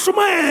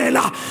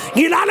ngizoshumela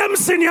ngilala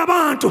emsini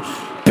yabantu.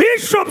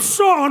 Bishop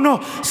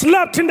Sono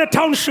slept in the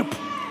township.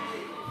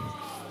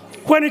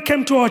 When he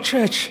came to our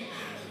church,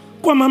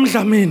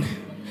 kwaMamdlamini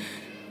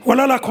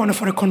walala khona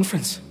for a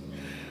conference.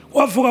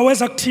 Wavuka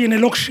weza kuthini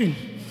elokishini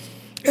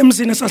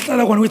emzini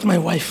sahlala khona with my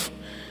wife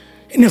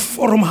in a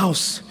forum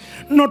house,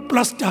 not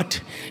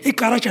plastered,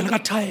 igarage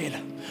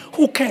likathayela.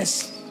 Who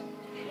cares?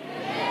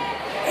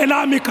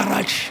 Elami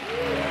garage.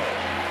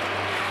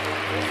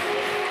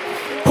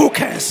 Who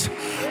cares?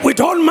 We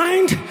don't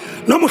mind.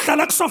 No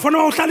muhlala kusofa,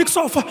 no uhlala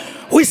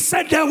kusofa. We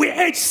sat there, we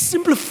ate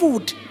simple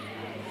food.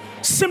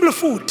 Simple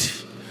food.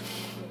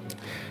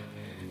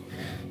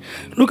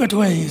 Look at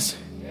where he is.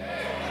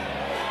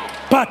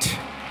 But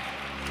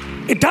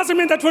it doesn't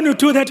mean that when you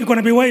do that, you're going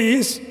to be where he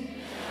is.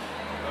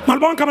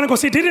 Malbon come and go.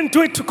 He didn't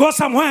do it to go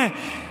somewhere.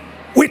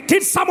 We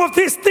did some of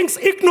these things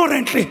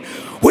ignorantly.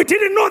 We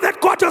didn't know that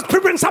God was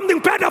preparing something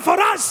better for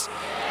us.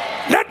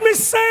 Let me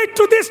say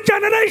to this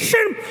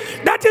generation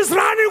that is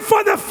running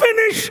for the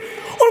finish,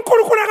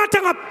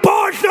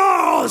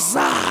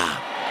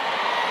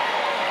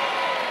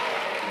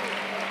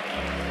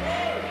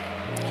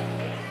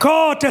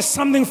 God has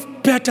something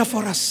better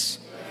for us.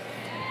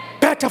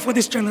 Better for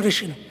this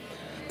generation.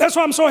 That's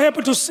why I'm so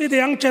happy to see the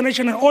young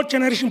generation and old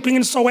generation being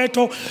in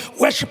Soweto,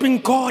 worshiping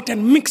God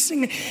and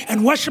mixing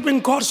and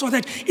worshiping God so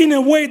that in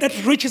a way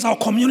that reaches our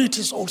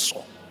communities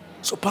also.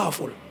 So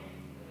powerful.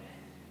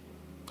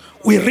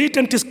 We read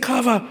and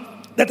discover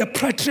that the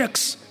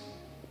patriarchs,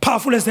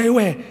 powerful as they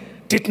were,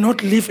 did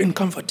not live in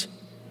comfort.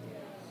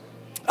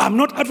 I'm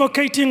not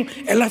advocating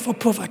a life of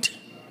poverty,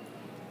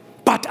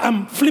 but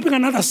I'm flipping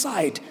another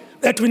side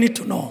that we need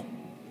to know.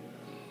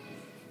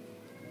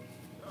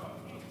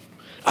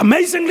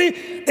 Amazingly,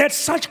 they had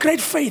such great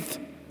faith,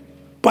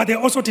 but they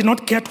also did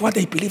not get what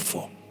they believed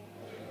for.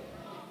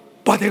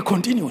 But they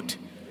continued.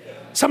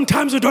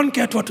 Sometimes we don't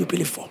get what we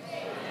believe for.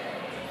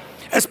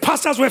 As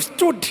pastors, we have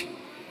stood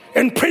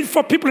and prayed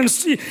for people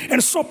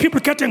and saw people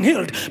getting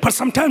healed. But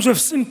sometimes we've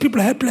seen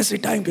people helplessly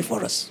dying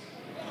before us.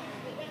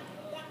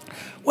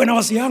 When I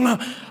was younger,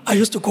 I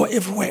used to go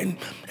everywhere,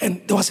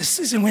 and there was a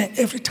season where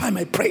every time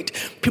I prayed,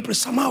 people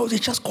somehow they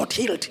just got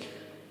healed.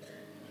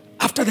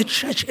 After the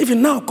church,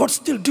 even now, God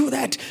still do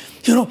that.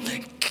 You know,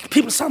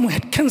 people, some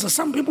had cancer,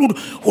 some people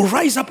who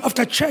rise up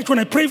after church. When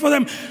I pray for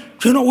them,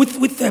 you know,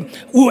 with them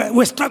who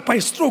were struck by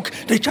a stroke,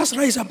 they just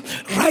rise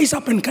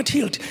up and get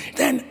healed.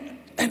 Then,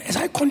 and as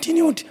I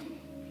continued,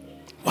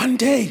 one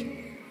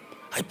day,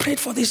 I prayed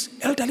for this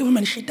elderly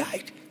woman. She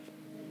died.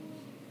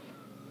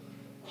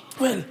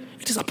 Well,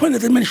 it is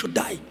appointed that man should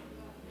die.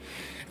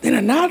 Then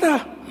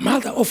another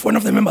mother of one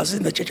of the members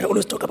in the church, I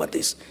always talk about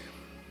this,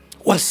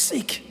 was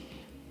sick.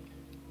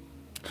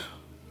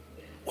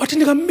 What in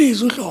the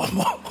amazing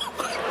Dhlomo?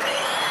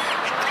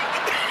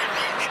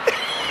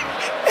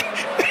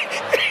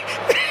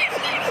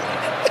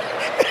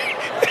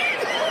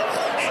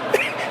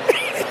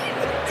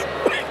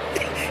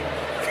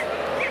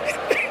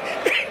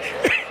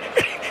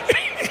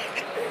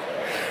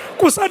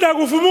 Kusada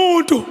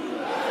kufumuntu.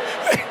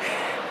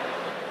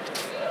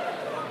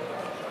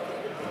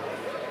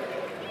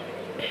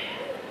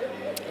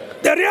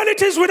 The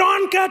reality is we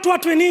don't get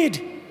what we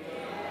need.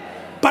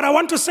 But I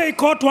want to say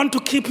God wants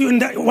to keep you in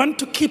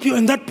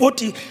that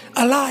body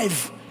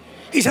alive.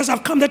 He says,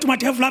 I've come that you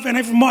might have life and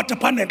have more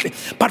abundantly,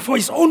 but for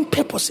his own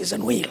purposes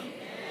and will.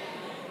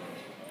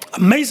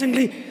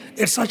 Amazingly,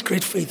 there's such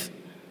great faith.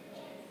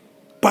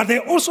 But they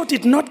also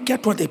did not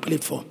get what they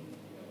believed for.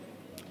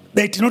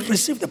 They did not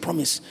receive the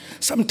promise.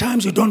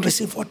 Sometimes we don't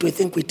receive what we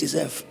think we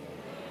deserve.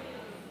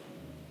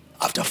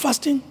 After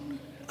fasting,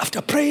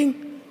 after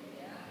praying,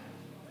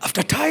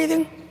 after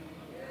tithing,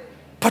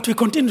 but we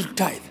continue to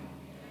tithe.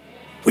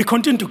 We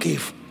continue to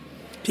give.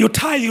 You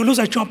tithe, you lose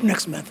a job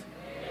next month.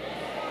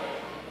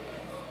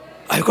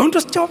 Are you going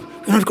to stop?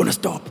 You're not going to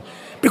stop.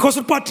 Because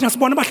let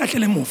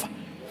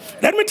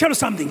me tell you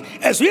something.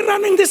 As we're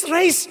running this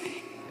race,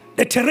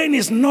 the terrain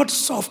is not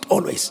soft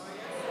always.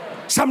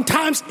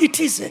 Sometimes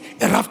it is a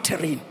rough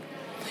terrain.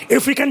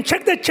 If we can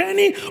check the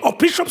journey of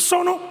Bishop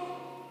Sono,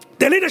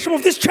 the leadership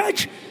of this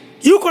church,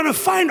 you're going to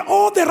find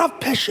all the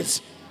rough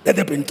patches that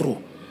they've been through.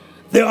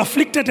 They are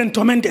afflicted and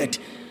tormented.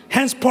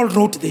 Hence, Paul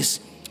wrote this.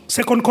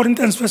 2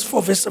 Corinthians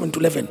 4, verse 7 to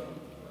 11.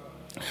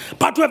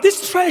 But we have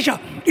this treasure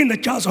in the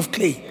jars of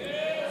clay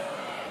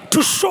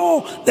to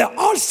show the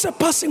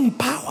all-surpassing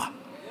power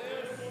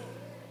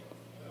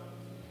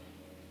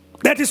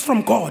that is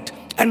from God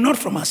and not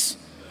from us.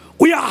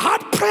 We are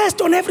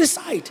hard-pressed on every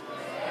side,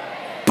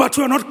 but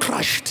we are not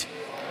crushed.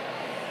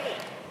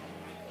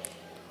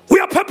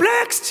 We are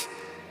perplexed.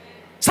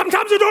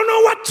 Sometimes we don't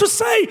know what to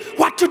say,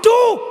 what to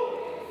do.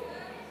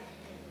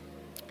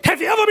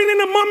 Have you ever been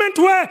in a moment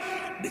where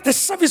the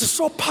service is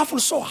so powerful,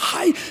 so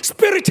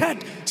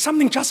high-spirited,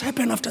 something just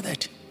happened after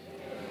that?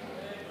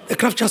 The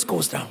crowd just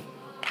goes down.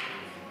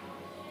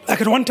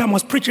 Like at one time I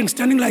was preaching,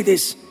 standing like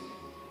this,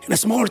 in a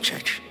small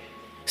church,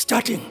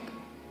 starting,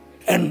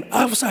 and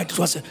outside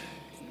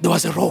there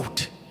was a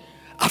road.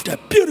 After a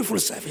beautiful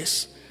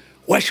service,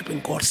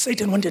 worshiping God,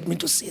 Satan wanted me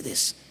to see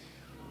this.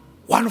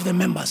 One of the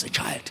members, a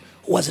child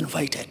who was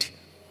invited,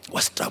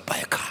 was struck by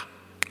a car.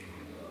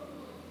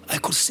 I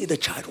could see the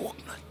child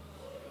walking.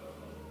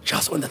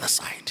 Just went to the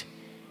side,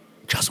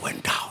 just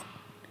went down.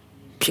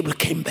 People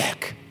came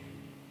back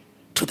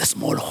to the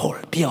small hall,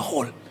 beer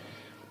hall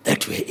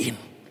that we were in.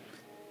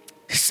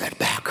 He sat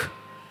back.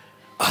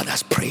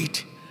 Others prayed.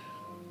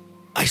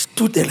 I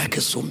stood there like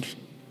a zombie.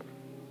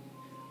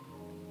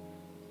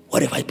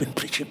 What have I been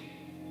preaching?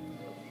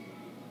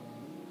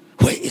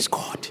 Where is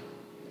God?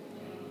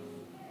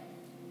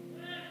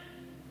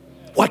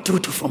 What do we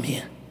do from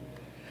here?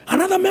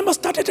 Another member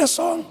started a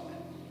song.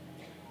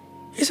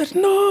 He said,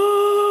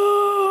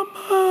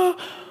 Noma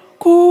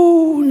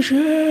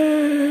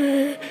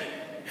kunje,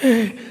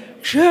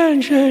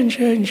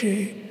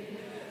 nje,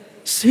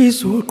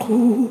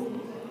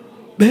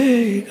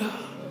 sizuqhubeka.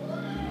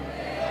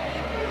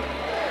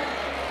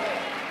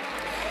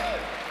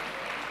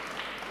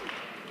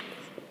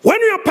 When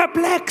we are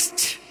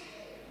perplexed,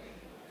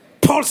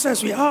 Paul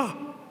says we are.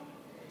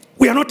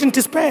 We are not in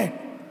despair.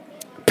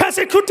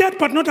 Persecuted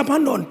but not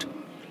abandoned.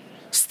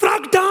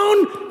 Struck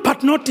down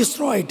but not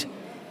destroyed.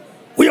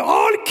 We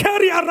all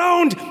carry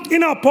around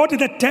in our body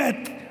the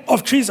death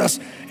of Jesus,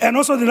 and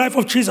also the life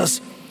of Jesus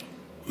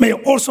may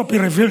also be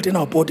revealed in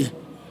our body.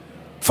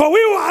 For we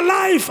who are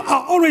alive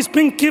are always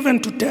being given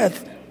to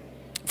death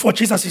for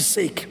Jesus'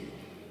 sake,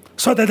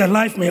 so that the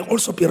life may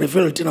also be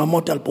revealed in our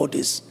mortal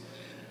bodies.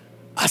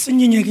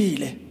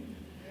 Asinyenyekile,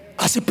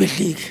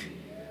 asibhidliki.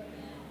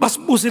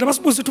 Basibuzile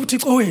ukuthi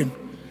uThixo wenu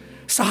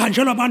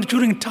sahanjelwa abantu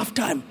during tough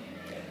time,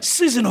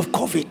 season of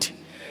COVID.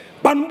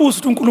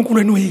 Banbuza ukuthi uNkulunkulu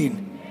wenu yini.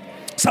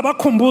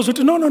 Sabakhumbuza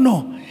ukuthi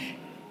no.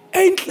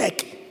 Ain't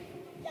like.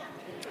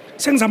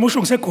 Sengizama usho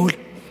ngisegoli.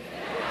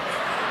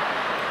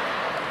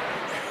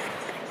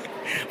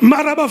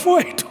 Mara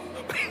bafowethu.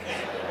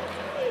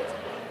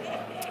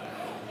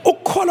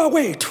 Ukukholwa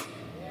kwethu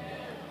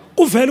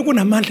uvela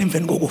kunamandla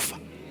emveni kokufa.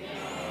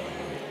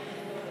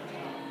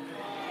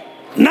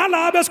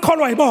 laba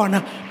esikholwa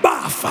yibona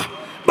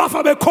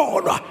bafa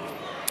bekholwa.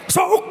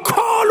 So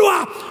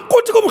ukukholwa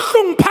kuthi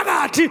kubuhlungu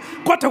phakathi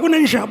kodwa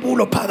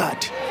kunenjabulo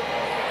phakathi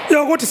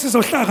yokuthi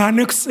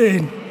sizohlangana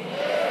ekuseni.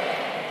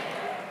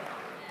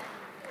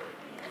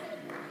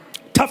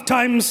 Tough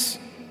times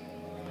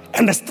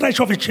and the stretch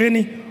of a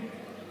journey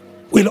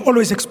will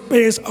always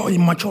expose our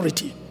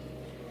immaturity.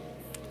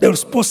 They will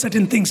expose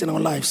certain things in our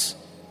lives.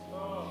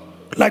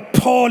 Like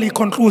Paul, he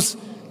concludes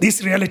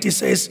this reality,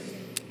 says,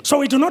 so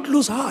we do not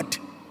lose heart.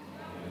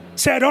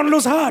 Say, I don't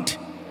lose heart.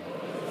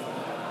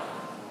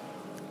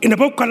 In the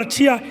book of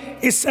Galatia,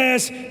 it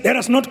says, let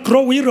us not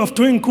grow weary of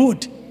doing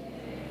good,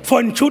 for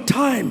in due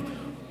time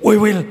we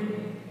will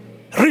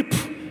reap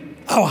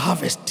our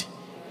harvest.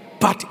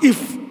 But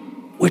if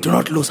we do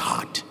not lose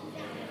heart.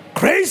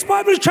 Grace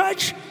Bible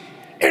Church,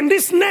 in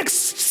this next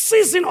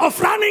season of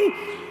running,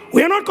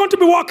 we are not going to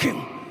be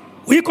walking.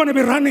 We're going to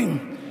be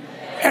running.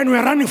 And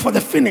we're running for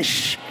the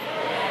finish.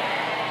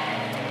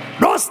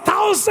 Those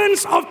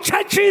thousands of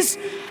churches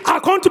are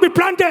going to be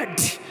planted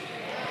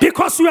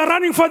because we are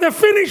running for the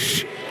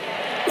finish.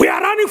 We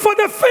are running for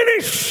the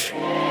finish.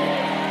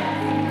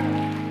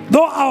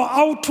 Though our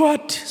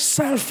outward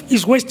self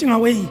is wasting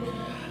away,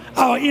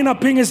 our inner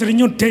being is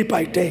renewed day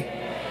by day.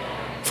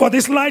 For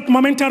this light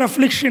momentary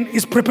affliction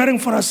is preparing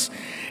for us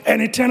an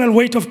eternal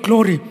weight of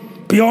glory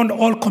beyond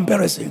all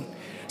comparison.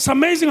 It's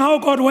amazing how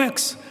God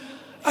works.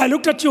 I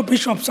looked at you,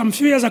 Bishop, some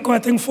few years ago, I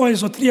think 4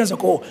 years or 3 years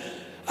ago.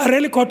 I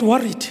really got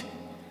worried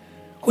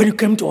when you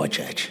came to our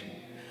church.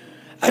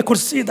 I could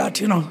see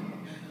that,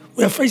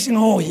 we are facing a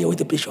war here with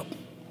the Bishop.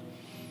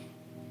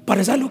 But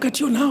as I look at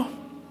you now,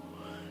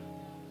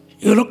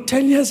 you look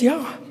 10 years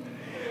younger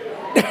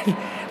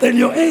than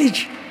your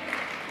age.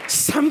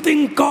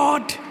 Something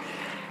God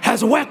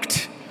has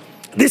worked.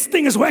 This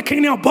thing is working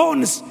in our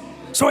bones.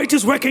 So it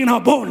is working in our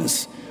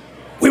bones.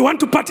 We want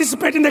to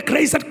participate in the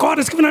grace that God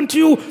has given unto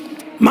you.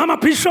 Mama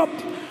Bishop,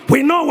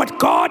 we know what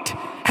God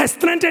has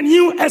strengthened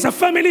you as a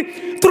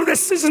family through the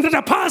seasons that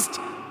are past.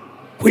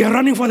 We are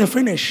running for the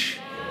finish.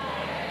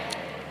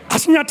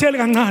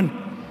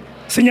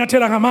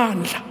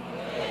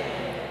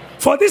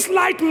 For this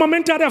light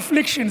momentary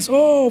afflictions,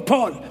 oh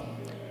Paul,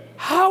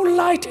 how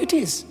light it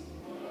is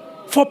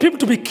for people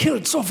to be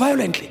killed so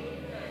violently.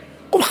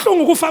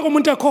 Kubuhlungu kufaka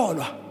umuntu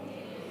ekholwa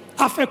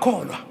afa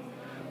ekholwa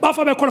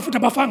bafa bekholwa futhi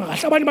abafanga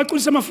kahle abanye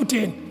baqulisa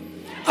emafutheni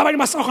abanye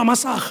basaga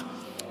amasaga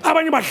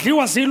abanye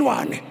badliwa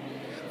zilwane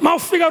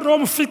mawufika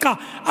eRome ufika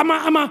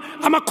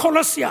ama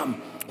Colosseum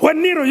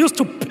when Nero used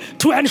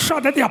to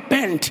ensure that they are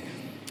bent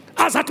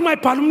as at my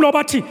palumlo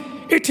bathi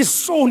it is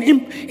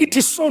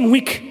sown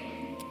weak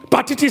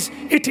but it is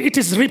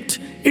ripped,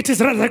 it is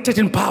resurrected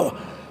in power.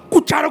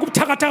 Kujala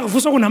kubuthakathaka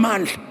vuso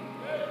kunamandla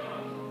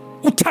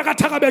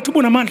uthakathaka bethu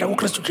bunamandla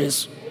kuKristu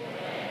Jesu.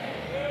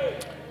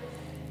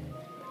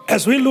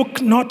 As we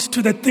look not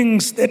to the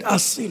things that are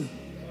seen,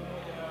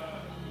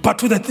 but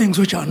to the things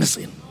which are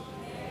unseen.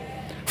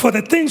 For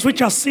the things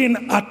which are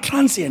seen are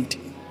transient,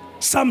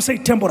 some say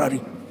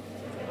temporary,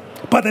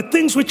 but the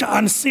things which are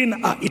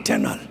unseen are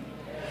eternal.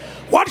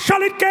 What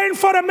shall it gain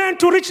for a man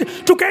to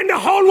gain the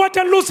whole world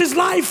and lose his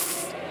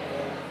life?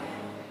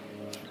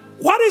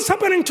 What is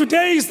happening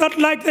today is that,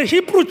 like the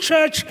Hebrew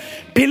church,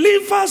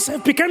 believers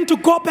have begun to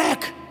go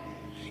back.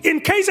 In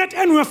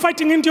KZN, we are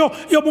fighting into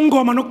your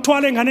bungoma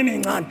nokuthwala engane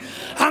encane.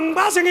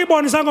 Angibazi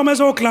ngibone sangoma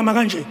ezoklama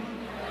kanje.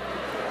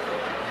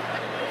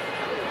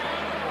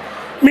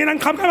 Mina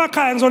ngiqhamuka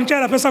emakhaya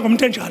ngizontshela phela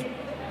ngomuntu enjalo.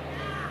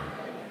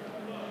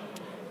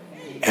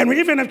 And we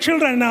even have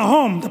children in our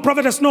home. The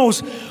prophetess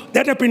knows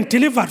that have been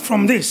delivered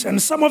from this,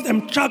 and some of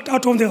them chucked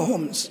out of their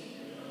homes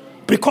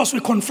because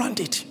we confront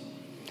it.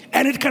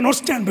 And it cannot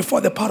stand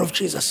before the power of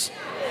Jesus.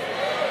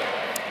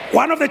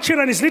 One of the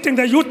children is leading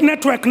the youth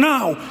network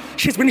now.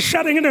 She's been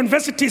sharing in the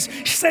universities,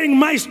 saying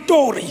my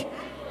story.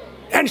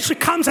 And she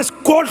comes as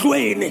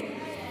Godwayne.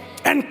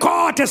 And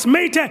God has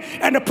made her,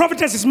 and the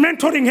prophetess is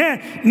mentoring her,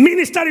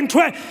 ministering to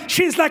her.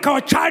 She's like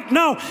our child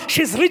now.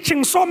 She's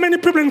reaching so many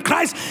people in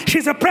Christ.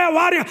 She's a prayer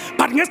warrior.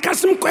 But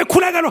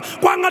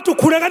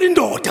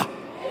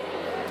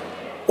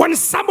when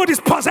somebody is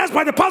possessed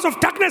by the powers of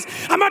darkness,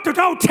 but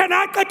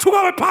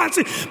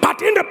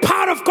in the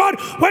power of God,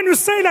 when you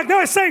say like they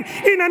were saying,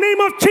 in the name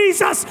of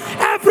Jesus,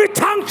 every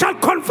tongue shall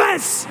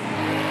confess.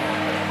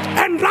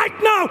 And right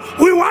now,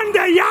 we want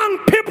the young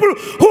people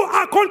who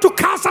are going to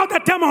cast out the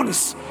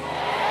demons.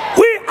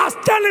 We are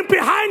standing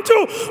behind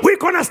you. We're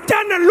going to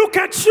stand and look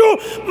at you.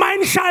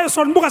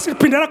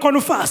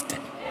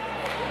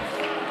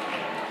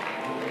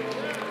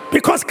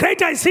 Because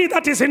greater is he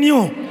that is in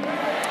you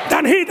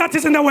than he that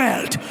is in the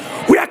world.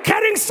 We are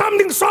carrying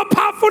something so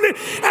powerfully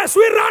as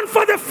we run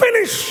for the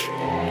finish.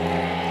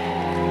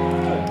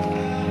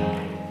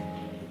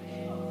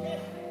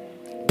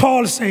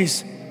 Paul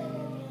says,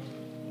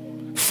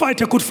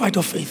 fight a good fight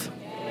of faith.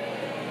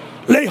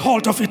 Lay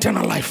hold of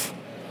eternal life.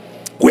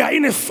 We are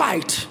in a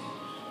fight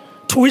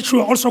to which we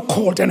are also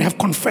called and have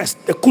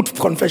confessed the good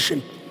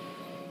confession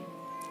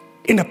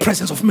in the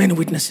presence of many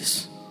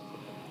witnesses.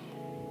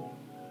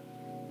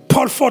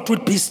 Paul fought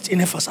with beasts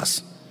in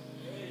Ephesus.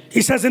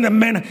 He says,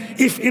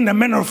 if in the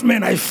manner of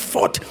men I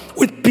fought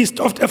with beasts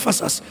of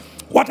Ephesus,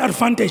 what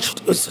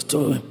advantage is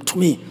to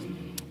me?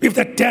 If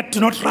the dead do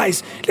not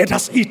rise, let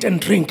us eat and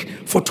drink,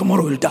 for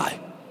tomorrow we'll die.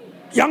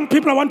 Young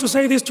people, I want to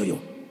say this to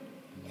you.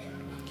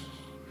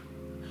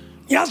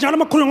 He was 30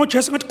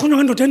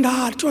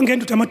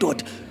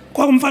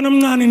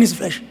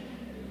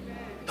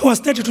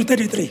 to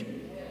 33.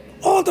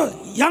 All the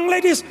young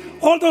ladies,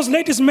 all those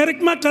ladies, Mary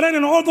Magdalene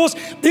and all those,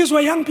 these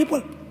were young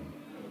people.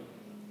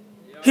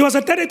 He was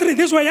at 33.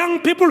 These were young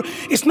people.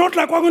 It's not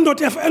like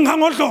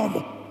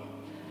Dhlomo.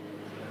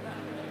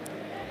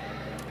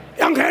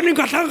 No.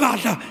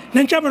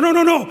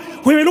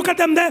 When we look at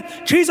them there,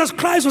 Jesus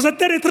Christ was at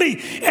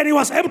 33 and he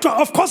was able to,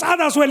 of course,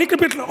 others were a little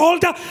bit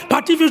older,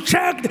 but if you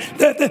check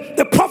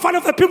the profile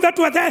of the people that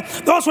were there,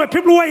 those were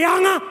people who were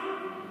younger.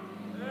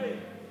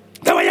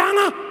 They were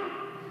younger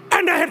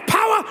and they had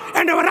power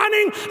and they were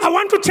running. I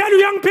want to tell you,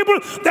 young people,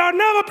 there will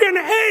never be an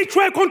age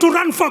where you're going to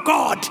run for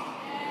God.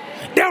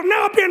 There will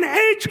never be an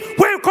age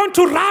where you're going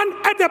to run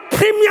at the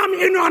premium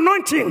in your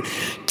anointing.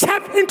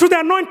 Tap into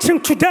the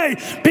anointing today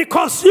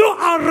because you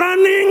are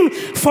running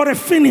for a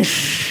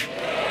finish.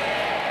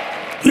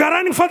 You are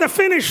running for the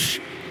finish.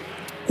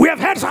 We have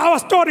heard our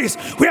stories.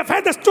 We have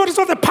heard the stories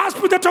of the past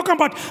people they're talking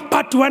about,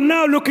 but we're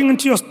now looking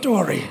into your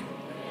story.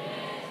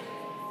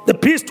 The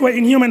beasts were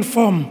in human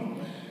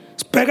form.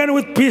 It's begun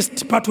with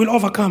beasts, but will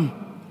overcome.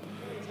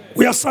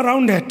 We are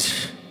surrounded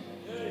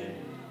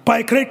by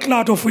a great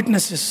cloud of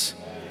witnesses.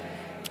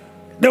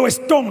 They were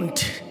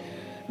stoned.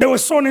 They were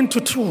sawn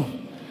into two.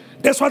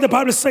 That's what the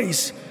Bible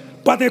says.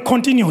 But they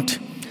continued.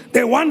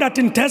 They wandered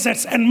in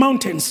deserts and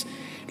mountains,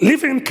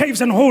 living in caves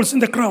and holes in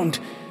the ground.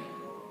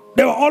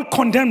 They were all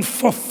condemned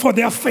for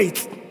their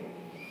faith.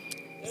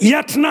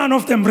 Yet none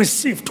of them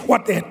received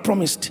what they had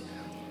promised.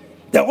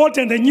 The old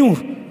and the new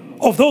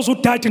of those who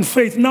died in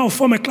faith now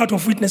form a cloud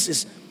of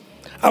witnesses,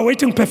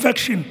 awaiting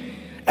perfection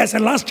as the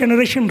last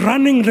generation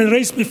running the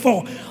race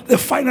before the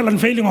final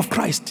unveiling of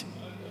Christ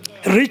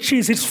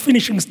reaches its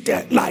finishing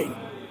line.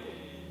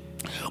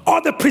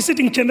 All the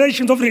preceding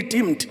generations of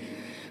redeemed,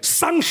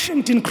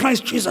 sanctioned in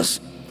Christ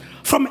Jesus,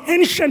 from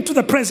ancient to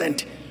the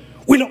present,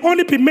 will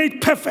only be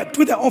made perfect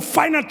with the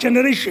final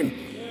generation,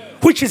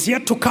 which is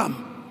yet to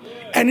come.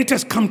 And it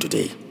has come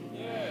today.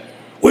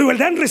 We will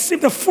then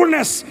receive the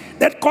fullness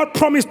that God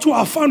promised to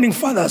our founding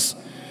fathers.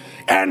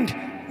 And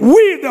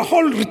we, the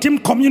whole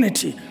redeemed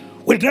community,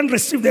 will then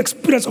receive the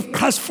experience of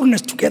Christ's fullness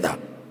together.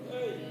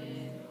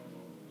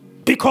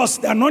 Because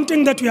the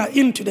anointing that we are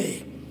in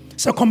today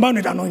is a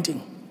compounded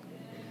anointing.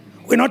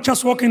 We're not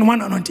just walking in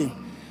one anointing.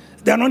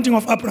 The anointing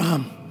of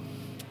Abraham,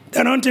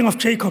 the anointing of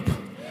Jacob,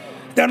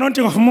 the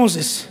anointing of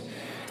Moses,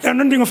 the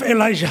anointing of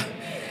Elijah,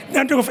 the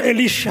anointing of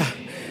Elisha,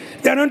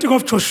 the anointing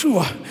of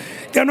Joshua,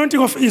 the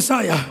anointing of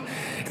Isaiah,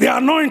 the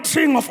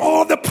anointing of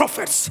all the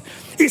prophets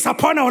is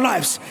upon our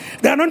lives.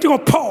 The anointing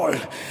of Paul,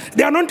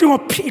 the anointing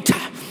of Peter,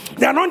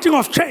 the anointing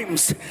of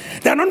James,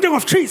 the anointing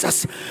of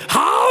Jesus.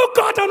 How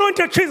God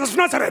anointed Jesus of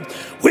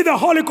Nazareth with the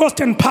Holy Ghost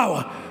and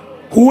power,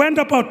 who went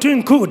about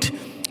doing good,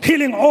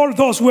 healing all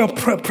those who were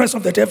oppressed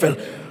of the devil,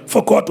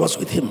 for God was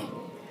with him.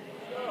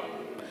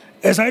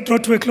 As I draw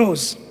to a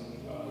close,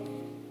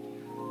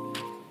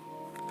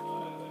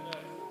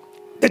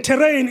 the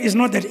terrain is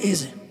not that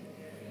easy.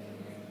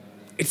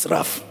 It's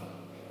rough,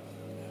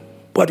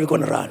 but we're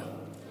going to run.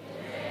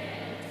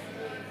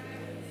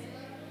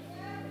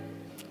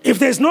 If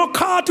there's no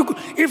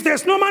if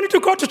there's no money to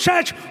go to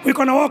church, we're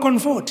going to walk on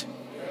foot.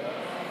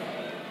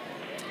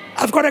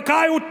 I've got a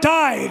guy who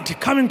died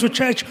coming to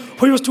church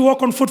who used to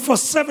walk on foot for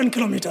 7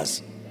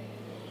 kilometers.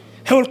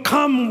 He will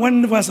come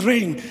when it was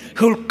rain.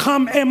 He will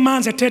come a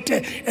man's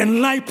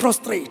and lie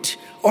prostrate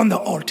on the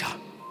altar,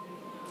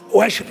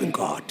 worshiping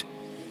God.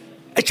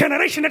 A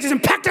generation that is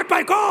impacted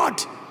by God.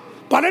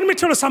 But let me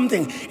tell you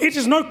something. It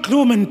is not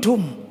gloom and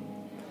doom.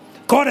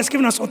 God has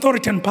given us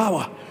authority and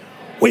power.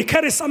 We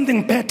carry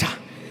something better.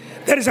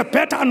 There is a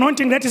better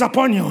anointing that is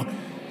upon you.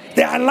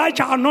 The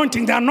Elijah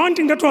anointing, the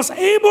anointing that was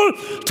able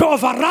to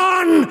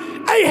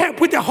overrun Ahab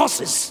with the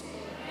horses.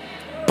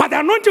 But the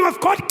anointing of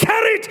God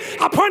carried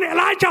upon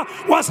Elijah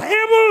was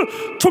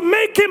able to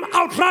make him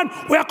outrun.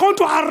 We are going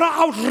to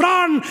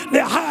outrun the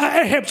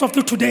Ahabs of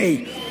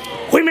today.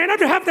 We may not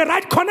have the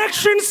right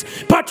connections,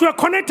 but we are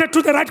connected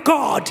to the right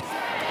God.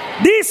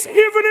 This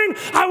evening,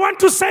 I want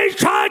to say,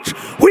 church,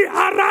 we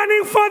are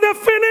running for the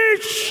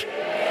finish.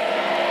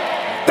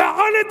 The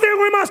only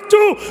thing we must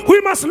do, we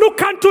must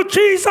look unto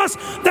Jesus,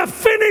 the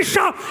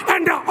finisher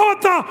and the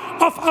author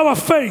of our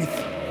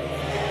faith.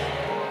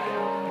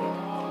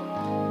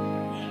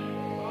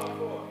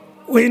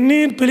 We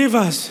need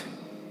believers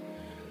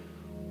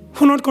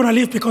who are not going to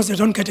leave because they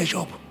don't get a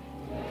job.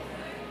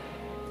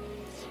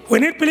 We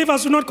need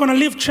believers who are not going to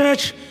leave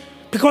church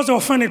because they're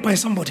offended by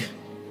somebody.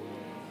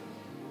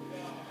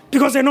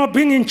 Because they know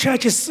being in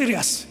church is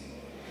serious.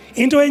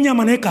 Into a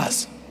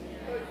nyamanekas.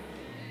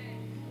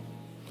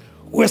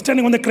 We were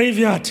standing on the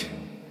graveyard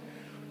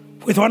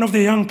with one of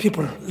the young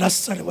people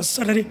last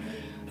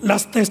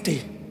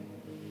Thursday.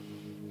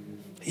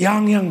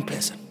 Young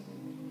person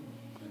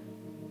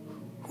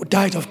who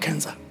died of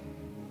cancer.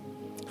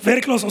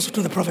 Very close also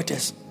to the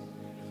prophetess.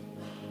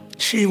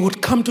 She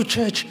would come to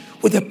church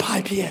with a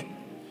pipe here,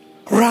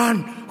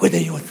 run with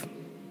the youth,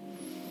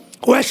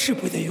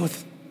 worship with the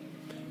youth,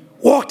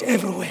 walked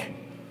everywhere.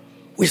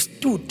 We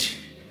stood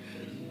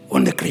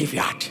on the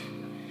graveyard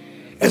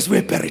as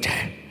we buried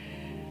her.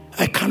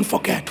 I can't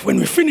forget when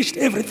we finished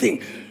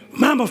everything,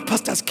 mom of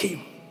pastors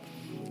came.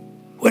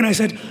 When I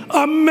said,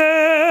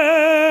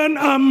 Amen,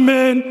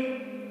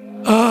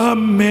 Amen,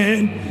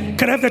 Amen.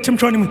 Can I have that team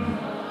joining me?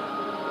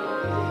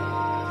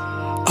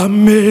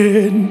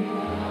 Amen.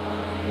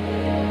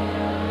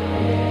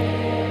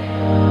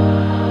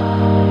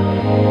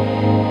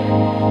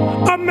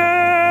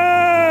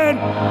 Amen.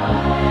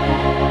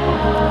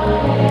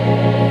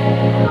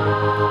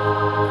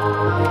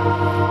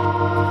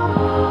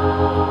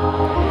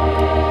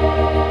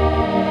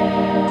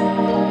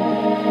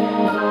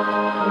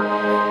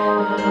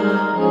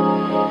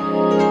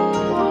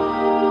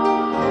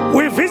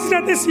 We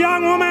visited this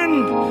young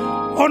woman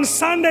on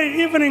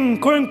Sunday evening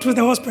going to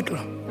the hospital.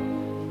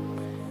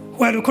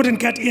 Well, we couldn't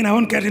get in. I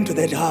won't get into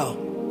that how.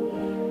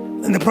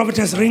 And the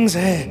prophetess rings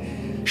her.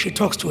 She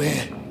talks to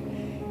her.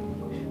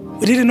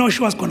 We didn't know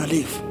she was going to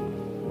leave.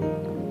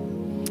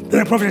 Then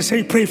the prophetess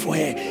said, pray for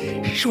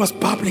her. She was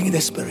bubbling in the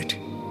spirit.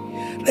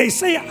 They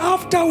say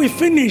after we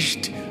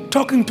finished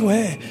talking to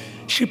her,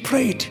 she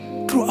prayed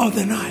throughout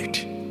the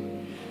night.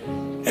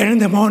 And in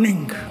the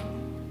morning,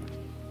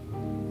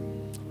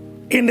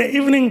 in the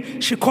evening,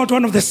 she called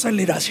one of the cell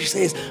leaders. She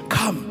says,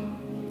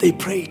 come. They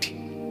prayed.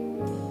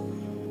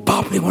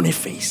 Bubbling on her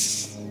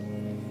face.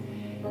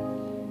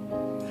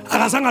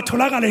 Akazange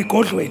atholakala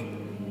egodlweni.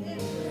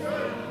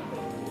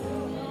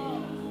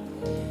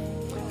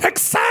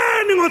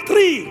 Ekuseni ngo-3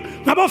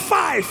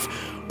 ngabo-5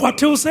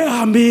 kwathi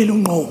usehambile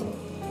unqo.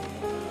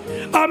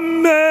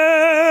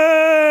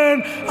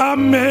 Amen,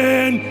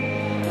 amen.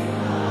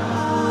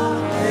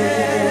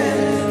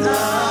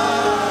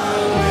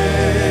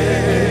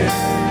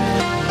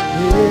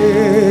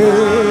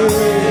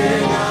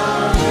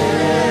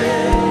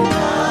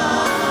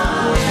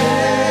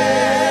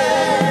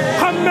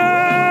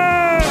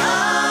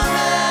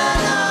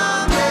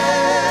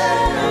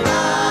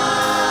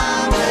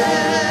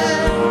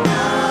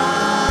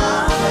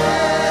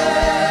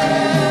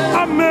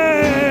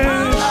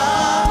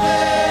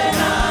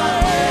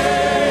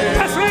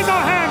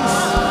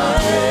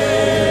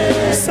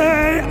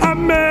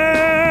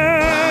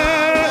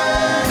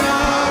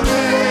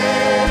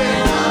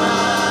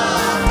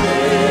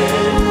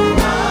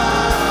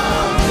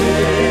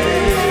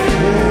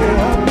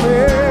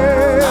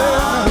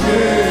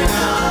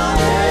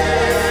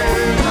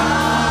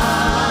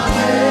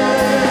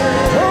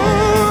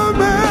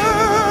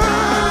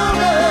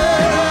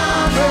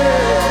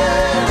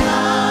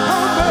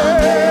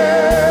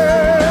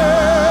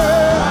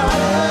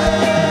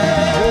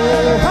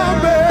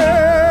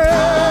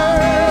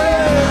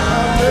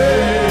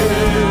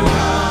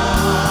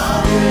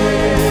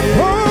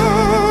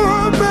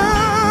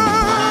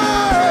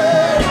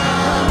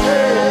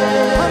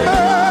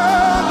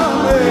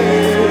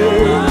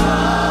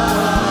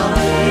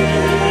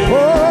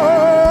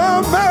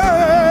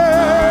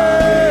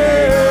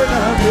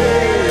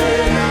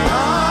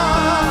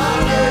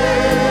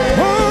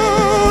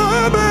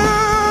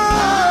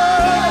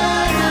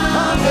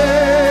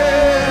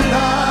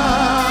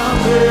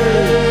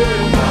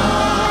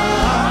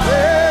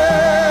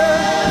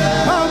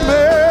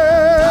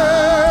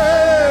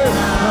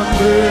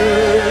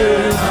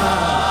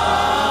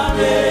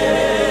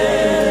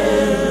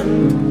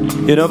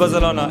 You know,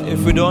 Barcelona,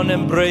 if we don't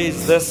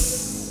embrace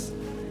this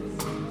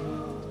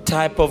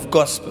type of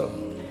gospel,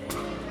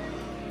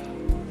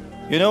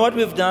 you know what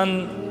we've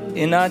done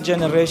in our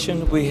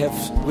generation? We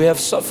have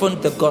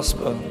softened the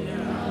gospel.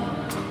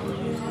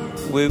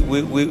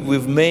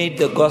 We've made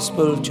the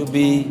gospel to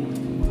be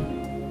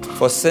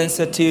for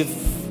sensitive,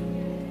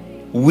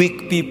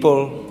 weak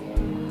people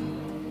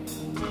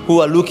who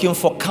are looking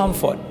for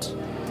comfort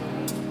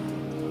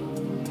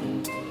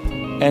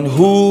and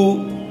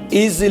who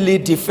easily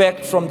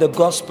defect from the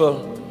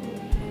gospel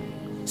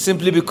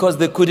simply because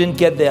they couldn't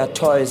get their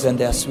toys and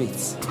their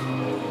sweets.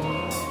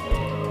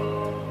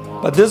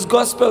 But this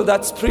gospel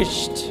that's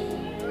preached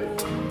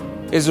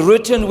is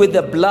written with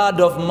the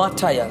blood of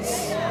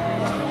martyrs.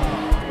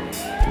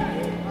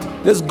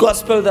 This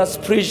gospel that's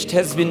preached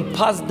has been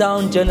passed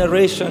down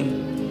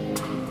generation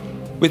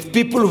with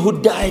people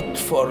who died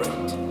for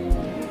it.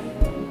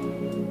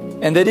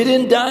 And they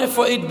didn't die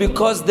for it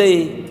because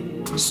they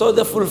saw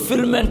the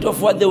fulfillment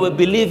of what they were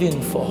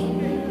believing for.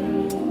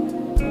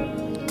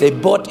 They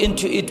bought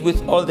into it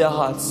with all their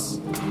hearts.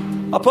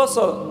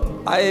 Apostle,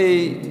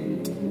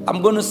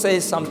 I'm going to say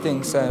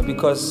something, sir,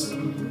 because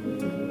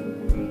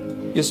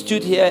you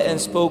stood here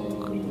and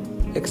spoke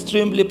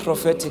extremely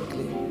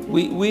prophetically.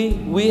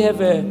 We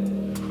have a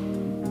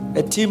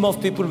team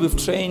of people we've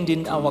trained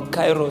in our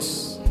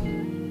Kairos,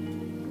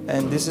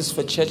 and this is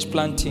for church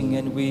planting,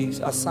 and we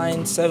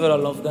assigned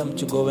several of them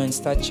to go and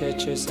start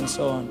churches and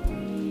so on.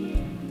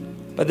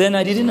 But then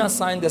I didn't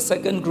assign the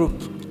second group.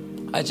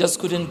 I just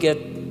couldn't get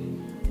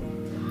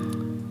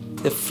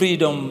the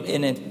freedom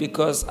in it,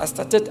 because I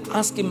started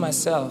asking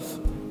myself,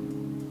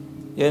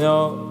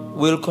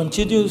 we'll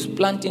continue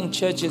planting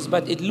churches,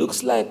 but it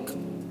looks like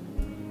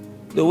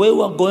the way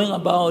we're going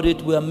about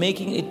it, we're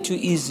making it too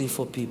easy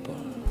for people.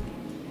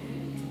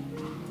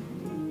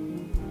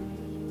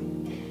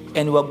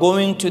 And we're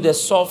going to the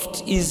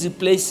soft, easy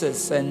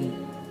places. And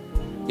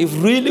if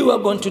really we're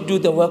going to do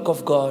the work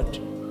of God,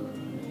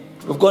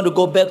 we're going to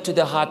go back to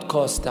the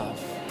hardcore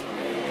stuff.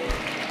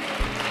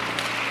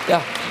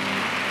 Yeah.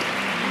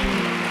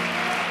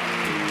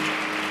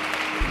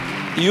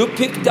 You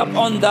picked up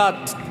on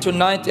that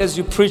tonight as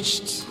you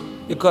preached,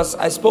 because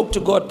I spoke to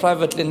God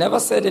privately, never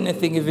said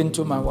anything even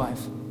to my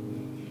wife.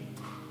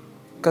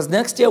 Because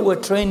next year we're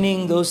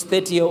training those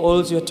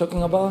 30-year-olds you're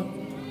talking about.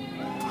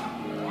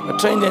 We're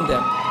training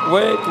them.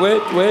 Wait.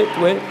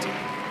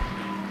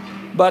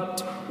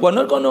 But we're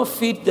not going to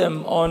feed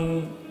them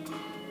on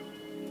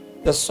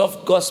the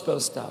soft gospel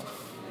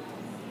stuff.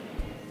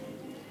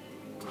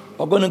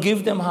 We're going to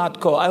give them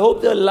hardcore. I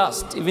hope they'll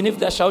last. Even if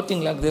they're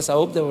shouting like this, I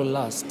hope they will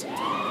last.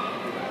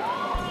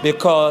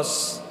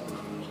 Because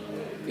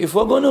if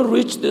we're going to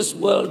reach this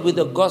world with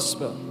the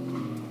gospel,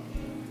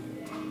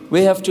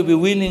 we have to be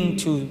willing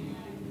to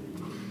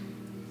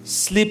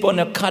sleep on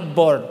a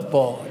cardboard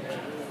board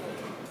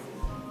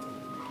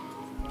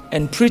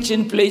and preach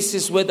in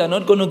places where they're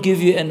not going to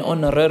give you an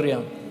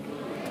honorarium.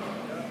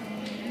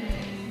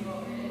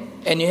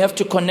 And you have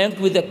to connect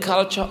with the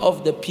culture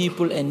of the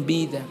people and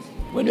be them.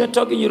 When you were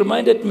talking, you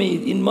reminded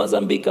me, in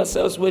Mozambique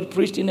ourselves, we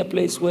preached in a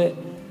place where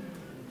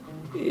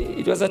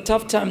it was a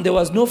tough time. There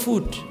was no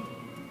food.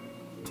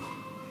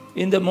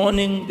 In the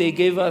morning, they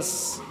gave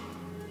us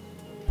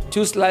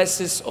 2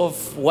 slices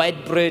of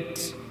white bread,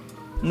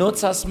 no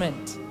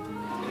sustenance.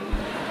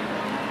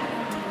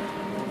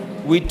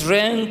 We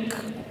drank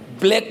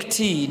black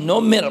tea, no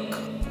milk.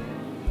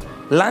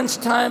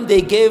 Lunchtime,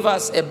 they gave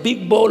us a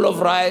big bowl of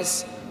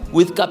rice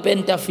with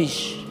carpenter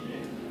fish.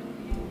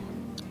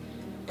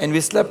 And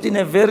we slept in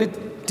a very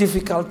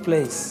difficult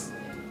place.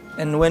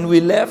 And when we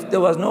left, there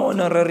was no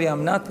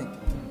honorarium, nothing.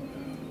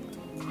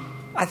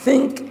 I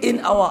think in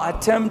our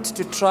attempt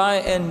to try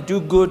and do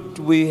good,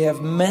 we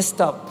have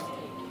messed up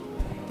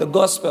the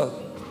gospel.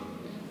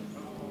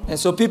 And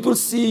so people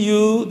see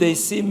you, they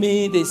see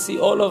me, they see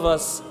all of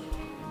us,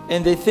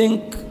 and they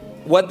think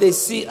what they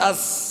see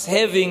us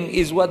having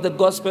is what the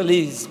gospel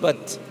is,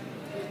 but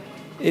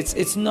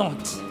it's not.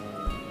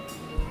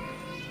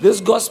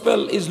 This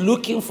gospel is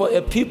looking for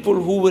a people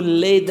who will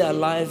lay their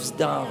lives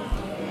down.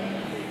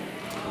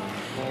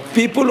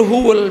 People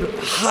who will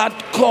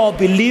hardcore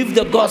believe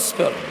the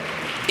gospel,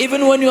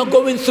 even when you're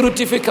going through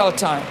difficult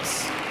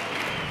times.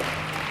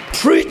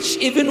 Preach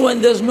even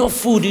when there's no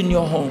food in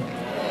your home.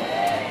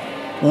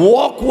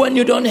 Walk when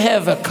you don't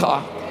have a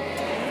car.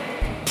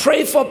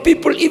 Pray for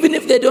people even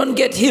if they don't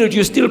get healed,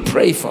 you still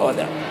pray for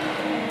them.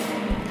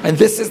 And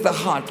this is the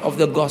heart of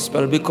the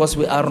gospel, because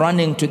we are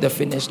running to the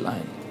finish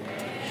line.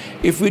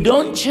 If we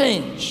don't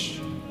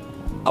change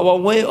our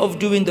way of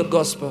doing the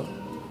gospel,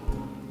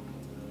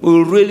 we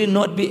will really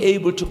not be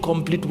able to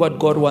complete what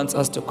God wants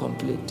us to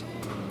complete.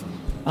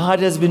 Our heart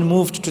has been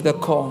moved to the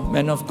core,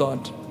 man of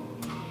God.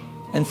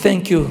 And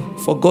thank you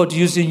for God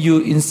using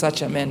you in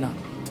such a manner.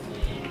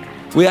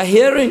 We are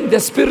hearing the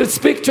Spirit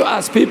speak to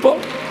us, people.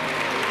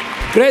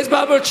 Grace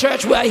Bible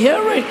Church, we are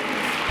hearing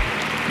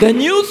the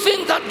new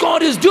thing that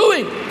God is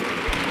doing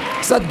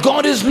is that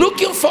God is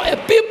looking for a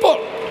people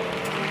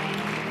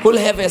who will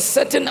have a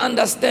certain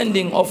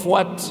understanding of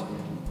what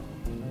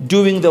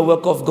doing the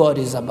work of God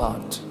is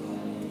about.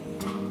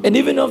 And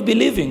even of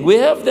believing. We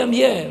have them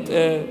here,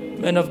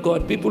 men of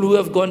God, people who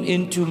have gone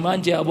into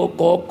manje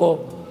abokoko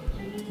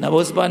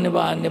nabosibane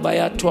bane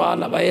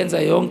bayatwala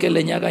bayenza yonke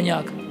lenyaka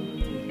nyaka.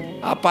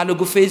 Apale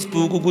ku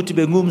Facebook ukuthi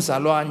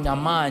bengumzalwana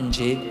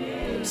manje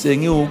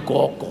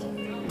sengiugogo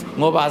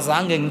ngoba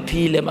azange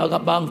ngiphile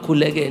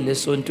bangikhulekele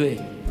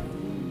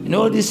esontweni. You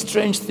know, these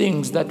strange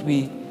things that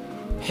we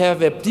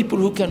have, people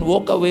who can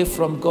walk away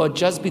from God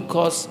just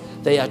because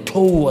their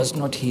toe was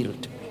not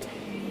healed.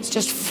 It's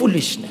just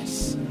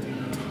foolishness.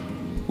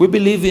 We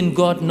believe in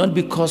God not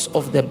because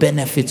of the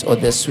benefits or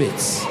the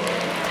sweets.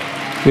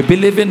 We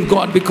believe in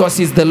God because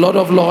He's the Lord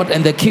of Lords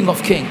and the King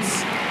of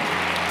Kings.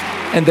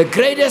 And the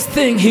greatest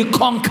thing, He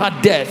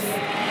conquered death.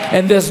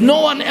 And there's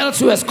no one else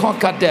who has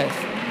conquered death.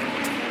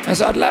 And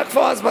so I'd like for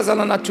us,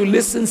 Bazalana, to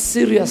listen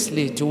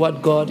seriously to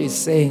what God is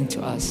saying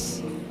to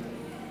us.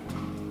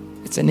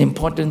 It's an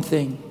important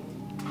thing.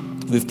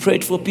 We've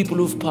prayed for people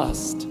who've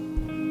passed.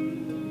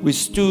 We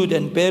stood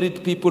and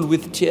buried people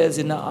with tears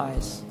in our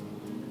eyes.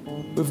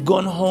 We've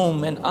gone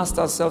home and asked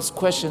ourselves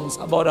questions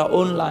about our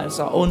own lives,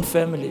 our own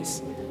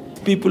families,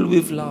 people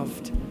we've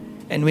loved,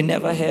 and we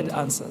never had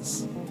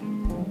answers.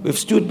 We've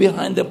stood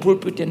behind the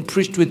pulpit and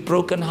preached with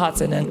broken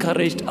hearts and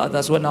encouraged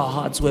others when our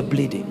hearts were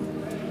bleeding.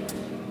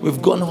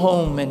 We've gone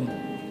home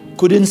and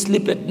couldn't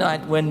sleep at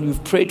night when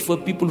we've prayed for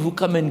people who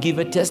come and give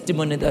a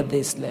testimony that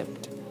they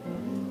slept.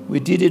 We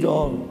did it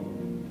all,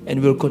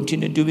 and we'll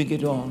continue doing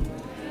it all,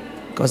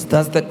 because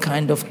that's the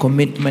kind of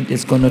commitment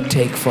it's going to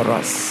take for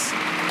us.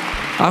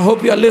 I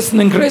hope you are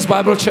listening, Grace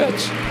Bible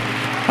Church.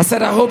 I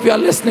said, I hope you are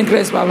listening,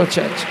 Grace Bible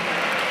Church.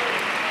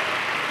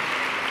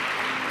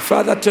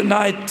 Father,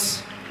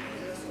 tonight,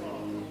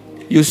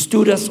 you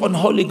stood us on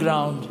holy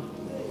ground.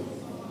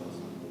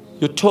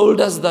 You told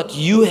us that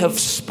you have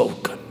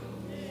spoken.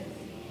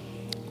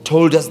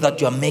 Told us that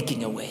you are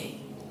making a way.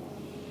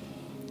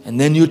 And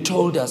then you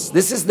told us,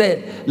 this is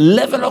the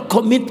level of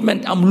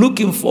commitment I'm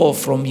looking for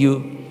from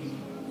you.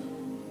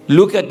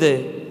 Look at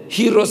the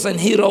heroes and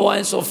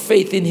heroines of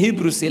faith in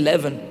Hebrews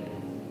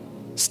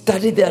 11.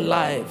 Study their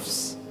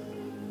lives.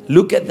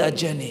 Look at their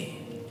journey.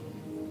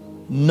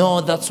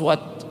 No, that's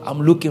what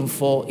I'm looking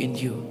for in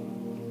you.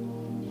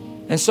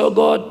 And so,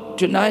 God,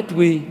 tonight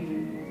we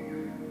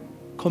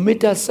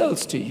commit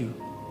ourselves to you.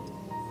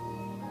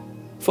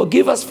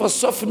 Forgive us for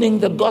softening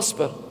the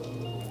gospel.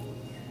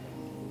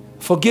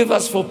 Forgive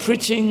us for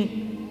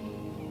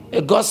preaching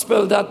a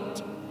gospel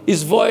that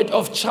is void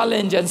of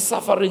challenge and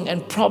suffering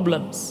and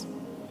problems.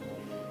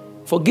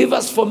 Forgive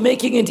us for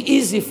making it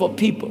easy for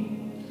people.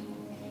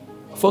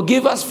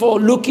 Forgive us for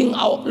losing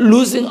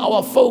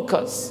our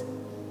focus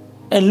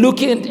and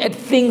looking at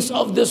things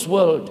of this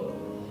world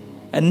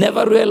and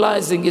never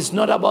realizing it's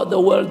not about the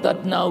world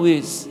that now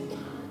is,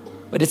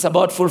 but it's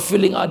about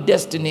fulfilling our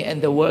destiny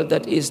and the world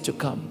that is to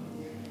come.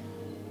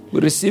 We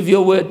receive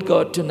your word,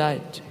 God,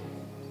 tonight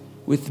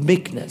with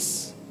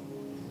meekness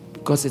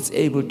because it's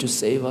able to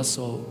save our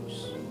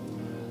souls.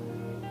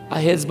 Our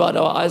heads bowed,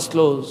 our eyes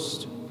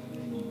closed.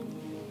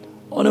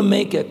 I want to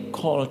make a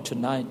call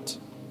tonight,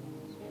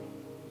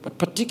 but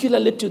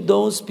particularly to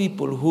those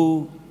people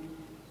who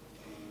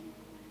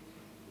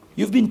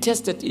you've been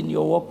tested in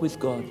your walk with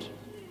God.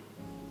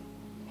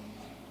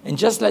 And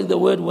just like the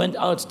word went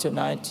out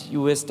tonight,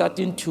 you were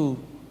starting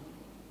to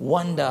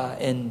wonder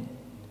and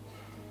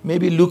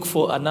maybe look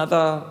for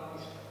another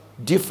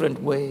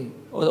different way.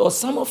 Or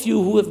some of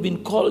you who have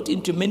been called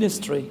into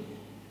ministry,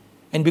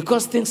 and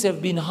because things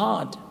have been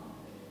hard,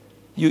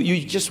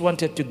 you just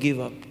wanted to give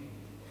up.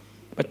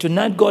 But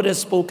tonight God has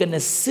spoken a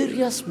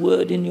serious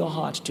word in your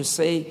heart to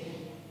say,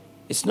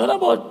 it's not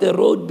about the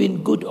road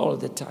being good all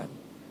the time.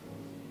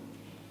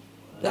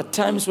 There are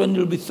times when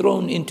you'll be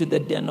thrown into the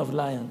den of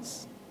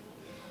lions.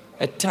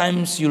 At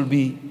times you'll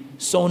be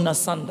sewn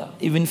asunder,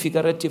 even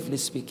figuratively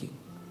speaking.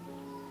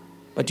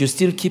 But you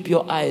still keep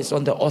your eyes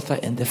on the author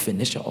and the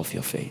finisher of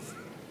your faith.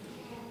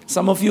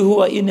 Some of you who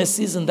are in a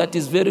season that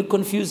is very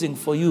confusing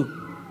for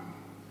you,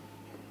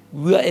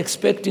 we are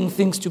expecting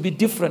things to be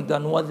different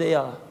than what they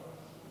are.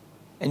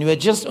 And you are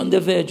just on the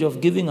verge of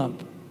giving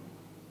up.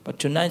 But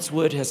tonight's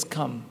word has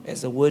come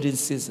as a word in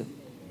season.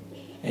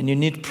 And you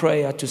need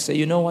prayer to say,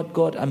 you know what,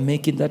 God, I'm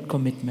making that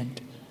commitment.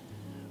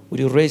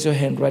 Would you raise your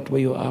hand right where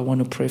you are? I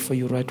want to pray for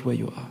you right where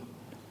you are.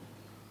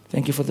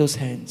 Thank you for those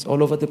hands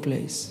all over the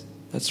place.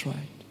 That's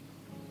right.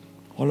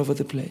 All over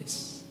the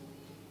place.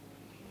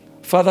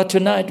 Father,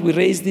 tonight we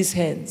raise these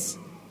hands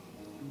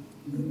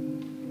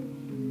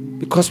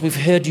because we've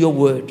heard your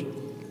word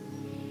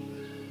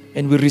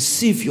and we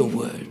receive your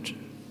word.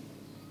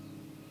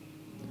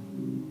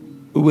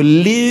 We will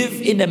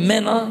live in a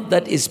manner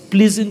that is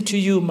pleasing to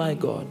you, my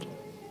God.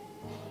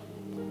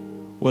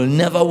 We'll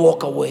never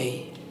walk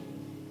away.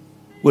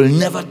 We'll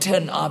never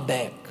turn our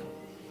back.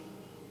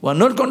 We're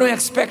not going to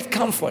expect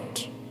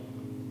comfort,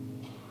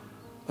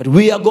 but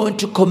we are going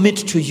to commit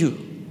to you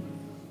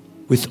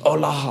with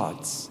all our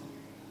hearts.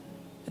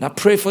 And I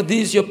pray for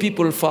these, your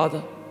people,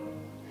 Father,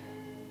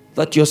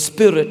 that your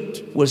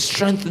Spirit will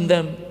strengthen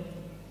them,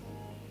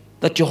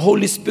 that your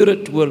Holy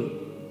Spirit will,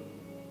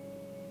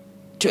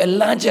 to a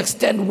large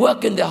extent,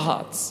 work in their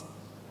hearts,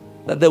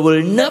 that they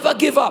will never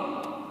give up.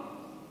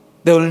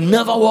 They will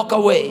never walk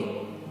away.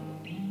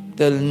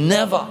 They'll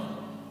never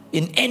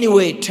in any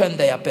way turn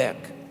their back.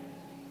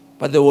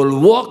 But they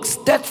will walk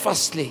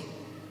steadfastly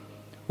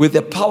with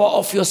the power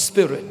of your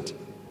Spirit,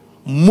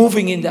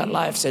 moving in their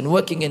lives and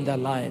working in their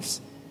lives.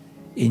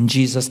 In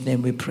Jesus'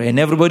 name we pray. And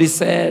everybody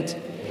said,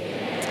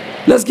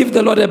 amen. Let's give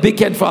the Lord a big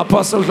hand for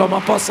Apostle Dhlomo.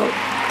 Apostle.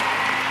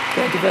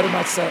 Thank you very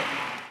much, sir.